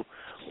to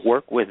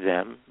work with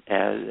them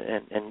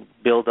and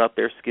build up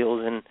their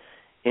skills in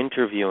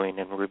interviewing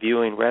and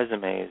reviewing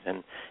resumes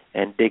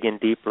and digging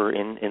deeper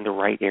in the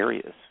right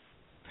areas.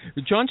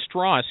 John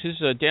Strauss,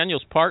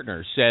 Daniel's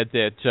partner, said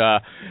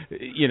that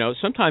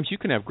sometimes you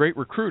can have great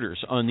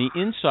recruiters on the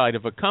inside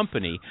of a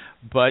company,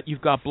 but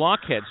you've got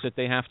blockheads that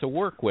they have to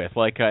work with.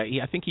 Like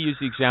I think he used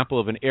the example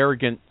of an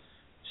arrogant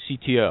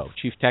CTO,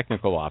 Chief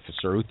Technical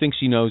Officer, who thinks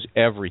he knows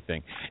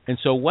everything. And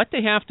so what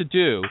they have to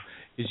do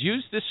is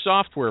use this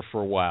software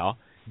for a while,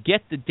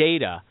 get the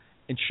data,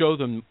 and show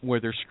them where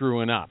they're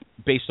screwing up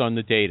based on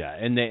the data.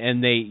 And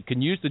they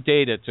can use the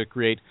data to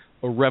create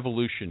a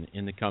revolution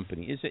in the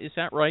company. Is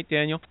that right,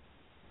 Daniel?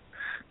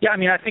 Yeah, I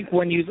mean, I think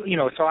when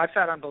so I've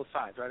sat on both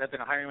sides, right? I've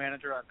been a hiring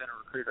manager, I've been a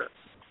recruiter.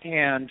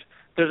 And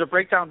there's a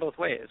breakdown both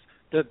ways.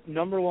 The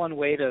number one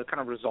way to kind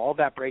of resolve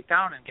that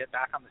breakdown and get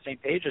back on the same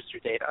page is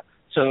through data.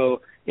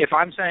 So if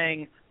I'm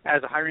saying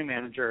as a hiring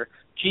manager,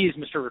 geez,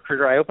 Mr.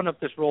 Recruiter, I opened up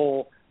this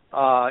role,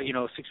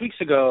 6 weeks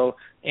ago,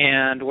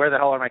 and where the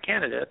hell are my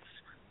candidates?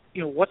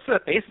 What's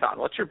that based on?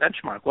 What's your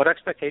benchmark? What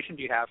expectation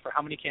do you have for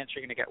how many candidates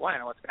you're going to get when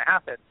and what's going to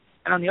happen?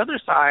 And on the other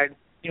side,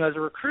 as a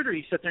recruiter,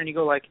 you sit there and you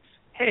go like,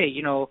 hey,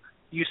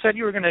 you said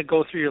you were going to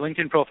go through your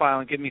LinkedIn profile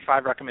and give me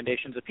 5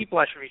 recommendations of people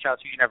I should reach out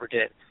to. You never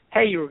did.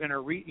 Hey, you were going to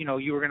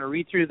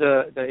read through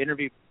the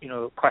interview,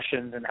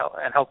 questions and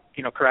help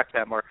correct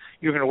them, or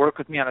you were going to work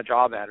with me on a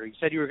job ad, or you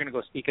said you were going to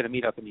go speak at a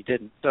meetup and you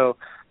didn't. So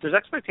there's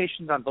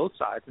expectations on both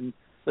sides, and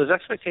those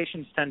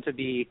expectations tend to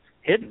be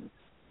hidden.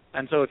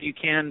 And so if you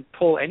can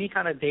pull any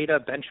kind of data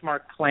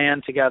benchmark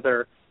plan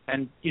together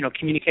and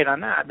communicate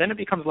on that, then it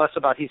becomes less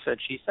about he said,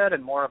 she said,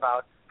 and more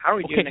about how are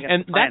we doing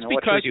against the plan and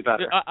what should we do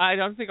better. I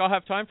don't think I'll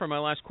have time for my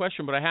last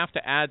question, but I have to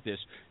add this.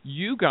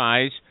 You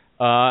guys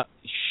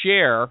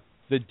share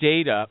the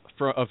data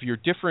of your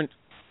different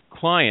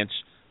clients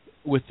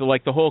with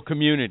the whole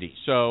community.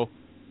 So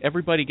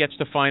everybody gets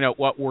to find out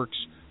what works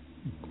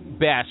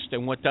best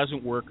and what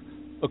doesn't work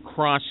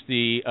across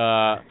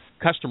the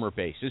customer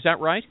base. Is that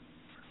right?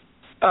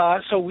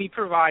 So we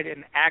provide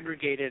an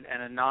aggregated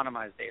and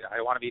anonymized data.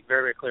 I want to be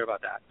very, very clear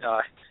about that.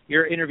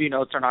 Your interview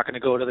notes are not going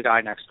to go to the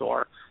guy next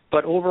door.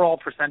 But overall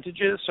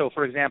percentages, so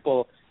for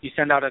example, you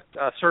send out a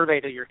survey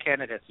to your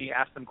candidates. You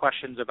ask them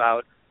questions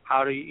about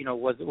how do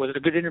was it a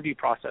good interview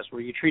process? Were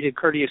you treated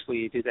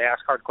courteously? Did they ask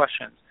hard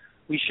questions?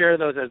 We share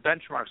those as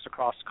benchmarks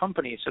across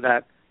companies so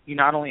that you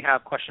not only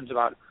have questions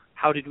about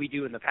how did we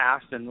do in the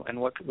past and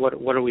what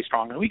are we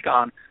strong and weak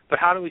on, but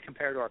how do we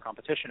compare to our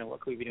competition and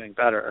what could we be doing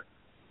better?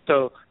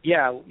 So,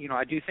 yeah,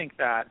 I do think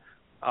that,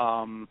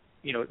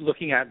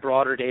 looking at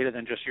broader data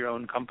than just your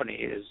own company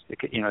is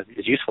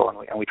useful, and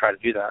we try to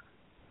do that.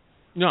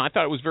 No, I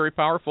thought it was very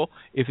powerful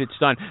if it's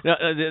done. Now,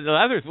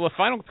 the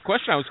final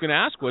question I was going to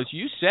ask was,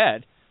 you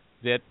said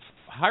that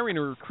hiring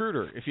a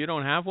recruiter, if you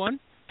don't have one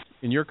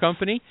in your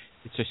company,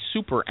 it's a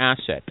super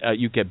asset.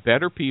 You get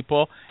better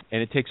people,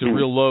 and it takes a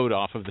real load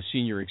off of the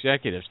senior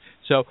executives.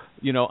 So,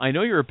 I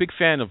know you're a big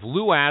fan of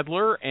Lou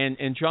Adler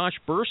and Josh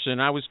Bersin.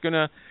 I was going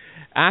to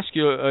ask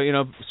you,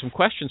 some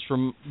questions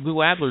from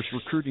Lou Adler's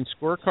recruiting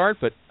scorecard,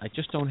 but I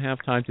just don't have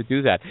time to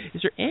do that.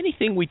 Is there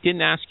anything we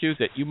didn't ask you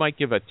that you might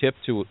give a tip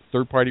to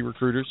third-party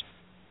recruiters?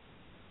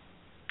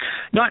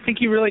 No, I think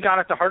you really got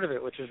at the heart of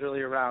it, which is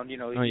really around,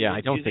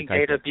 using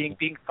data,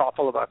 being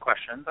thoughtful about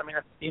questions. I mean,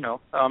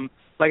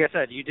 like I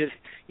said, you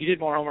did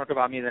more homework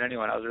about me than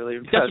anyone. I was really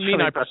doesn't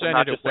mean I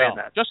presented it well.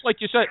 Just like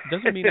you said,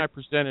 doesn't mean I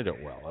presented it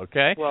well.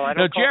 Okay. Well, I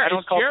don't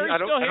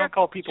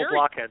call people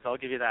blockheads. I'll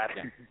give you that.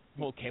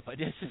 Yeah. Okay, but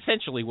it's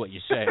essentially what you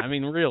say. I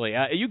mean, really,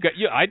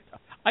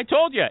 I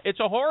told you it's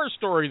a horror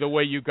story the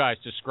way you guys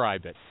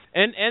describe it.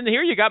 And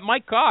here you got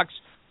Mike Cox,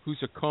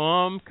 who's a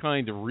calm,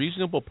 kind of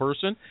reasonable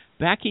person,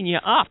 backing you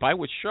up. I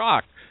was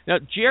shocked. Now,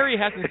 Jerry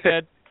hasn't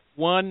said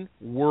one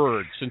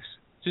word since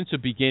the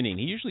beginning.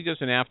 He usually does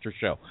an after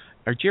show.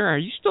 Jerry, are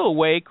you still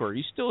awake, or are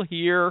you still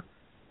here?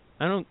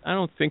 I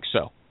don't think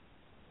so.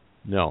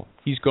 No,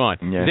 he's gone.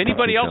 Yeah, does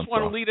anybody else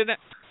want to lead it?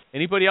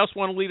 Anybody else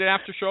want to lead an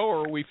after show,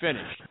 or are we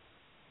finished?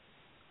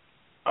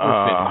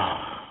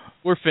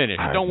 We're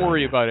finished. Don't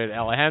worry about it,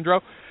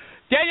 Alejandro.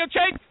 Daniel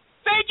Chait,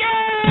 thank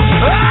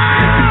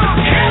you!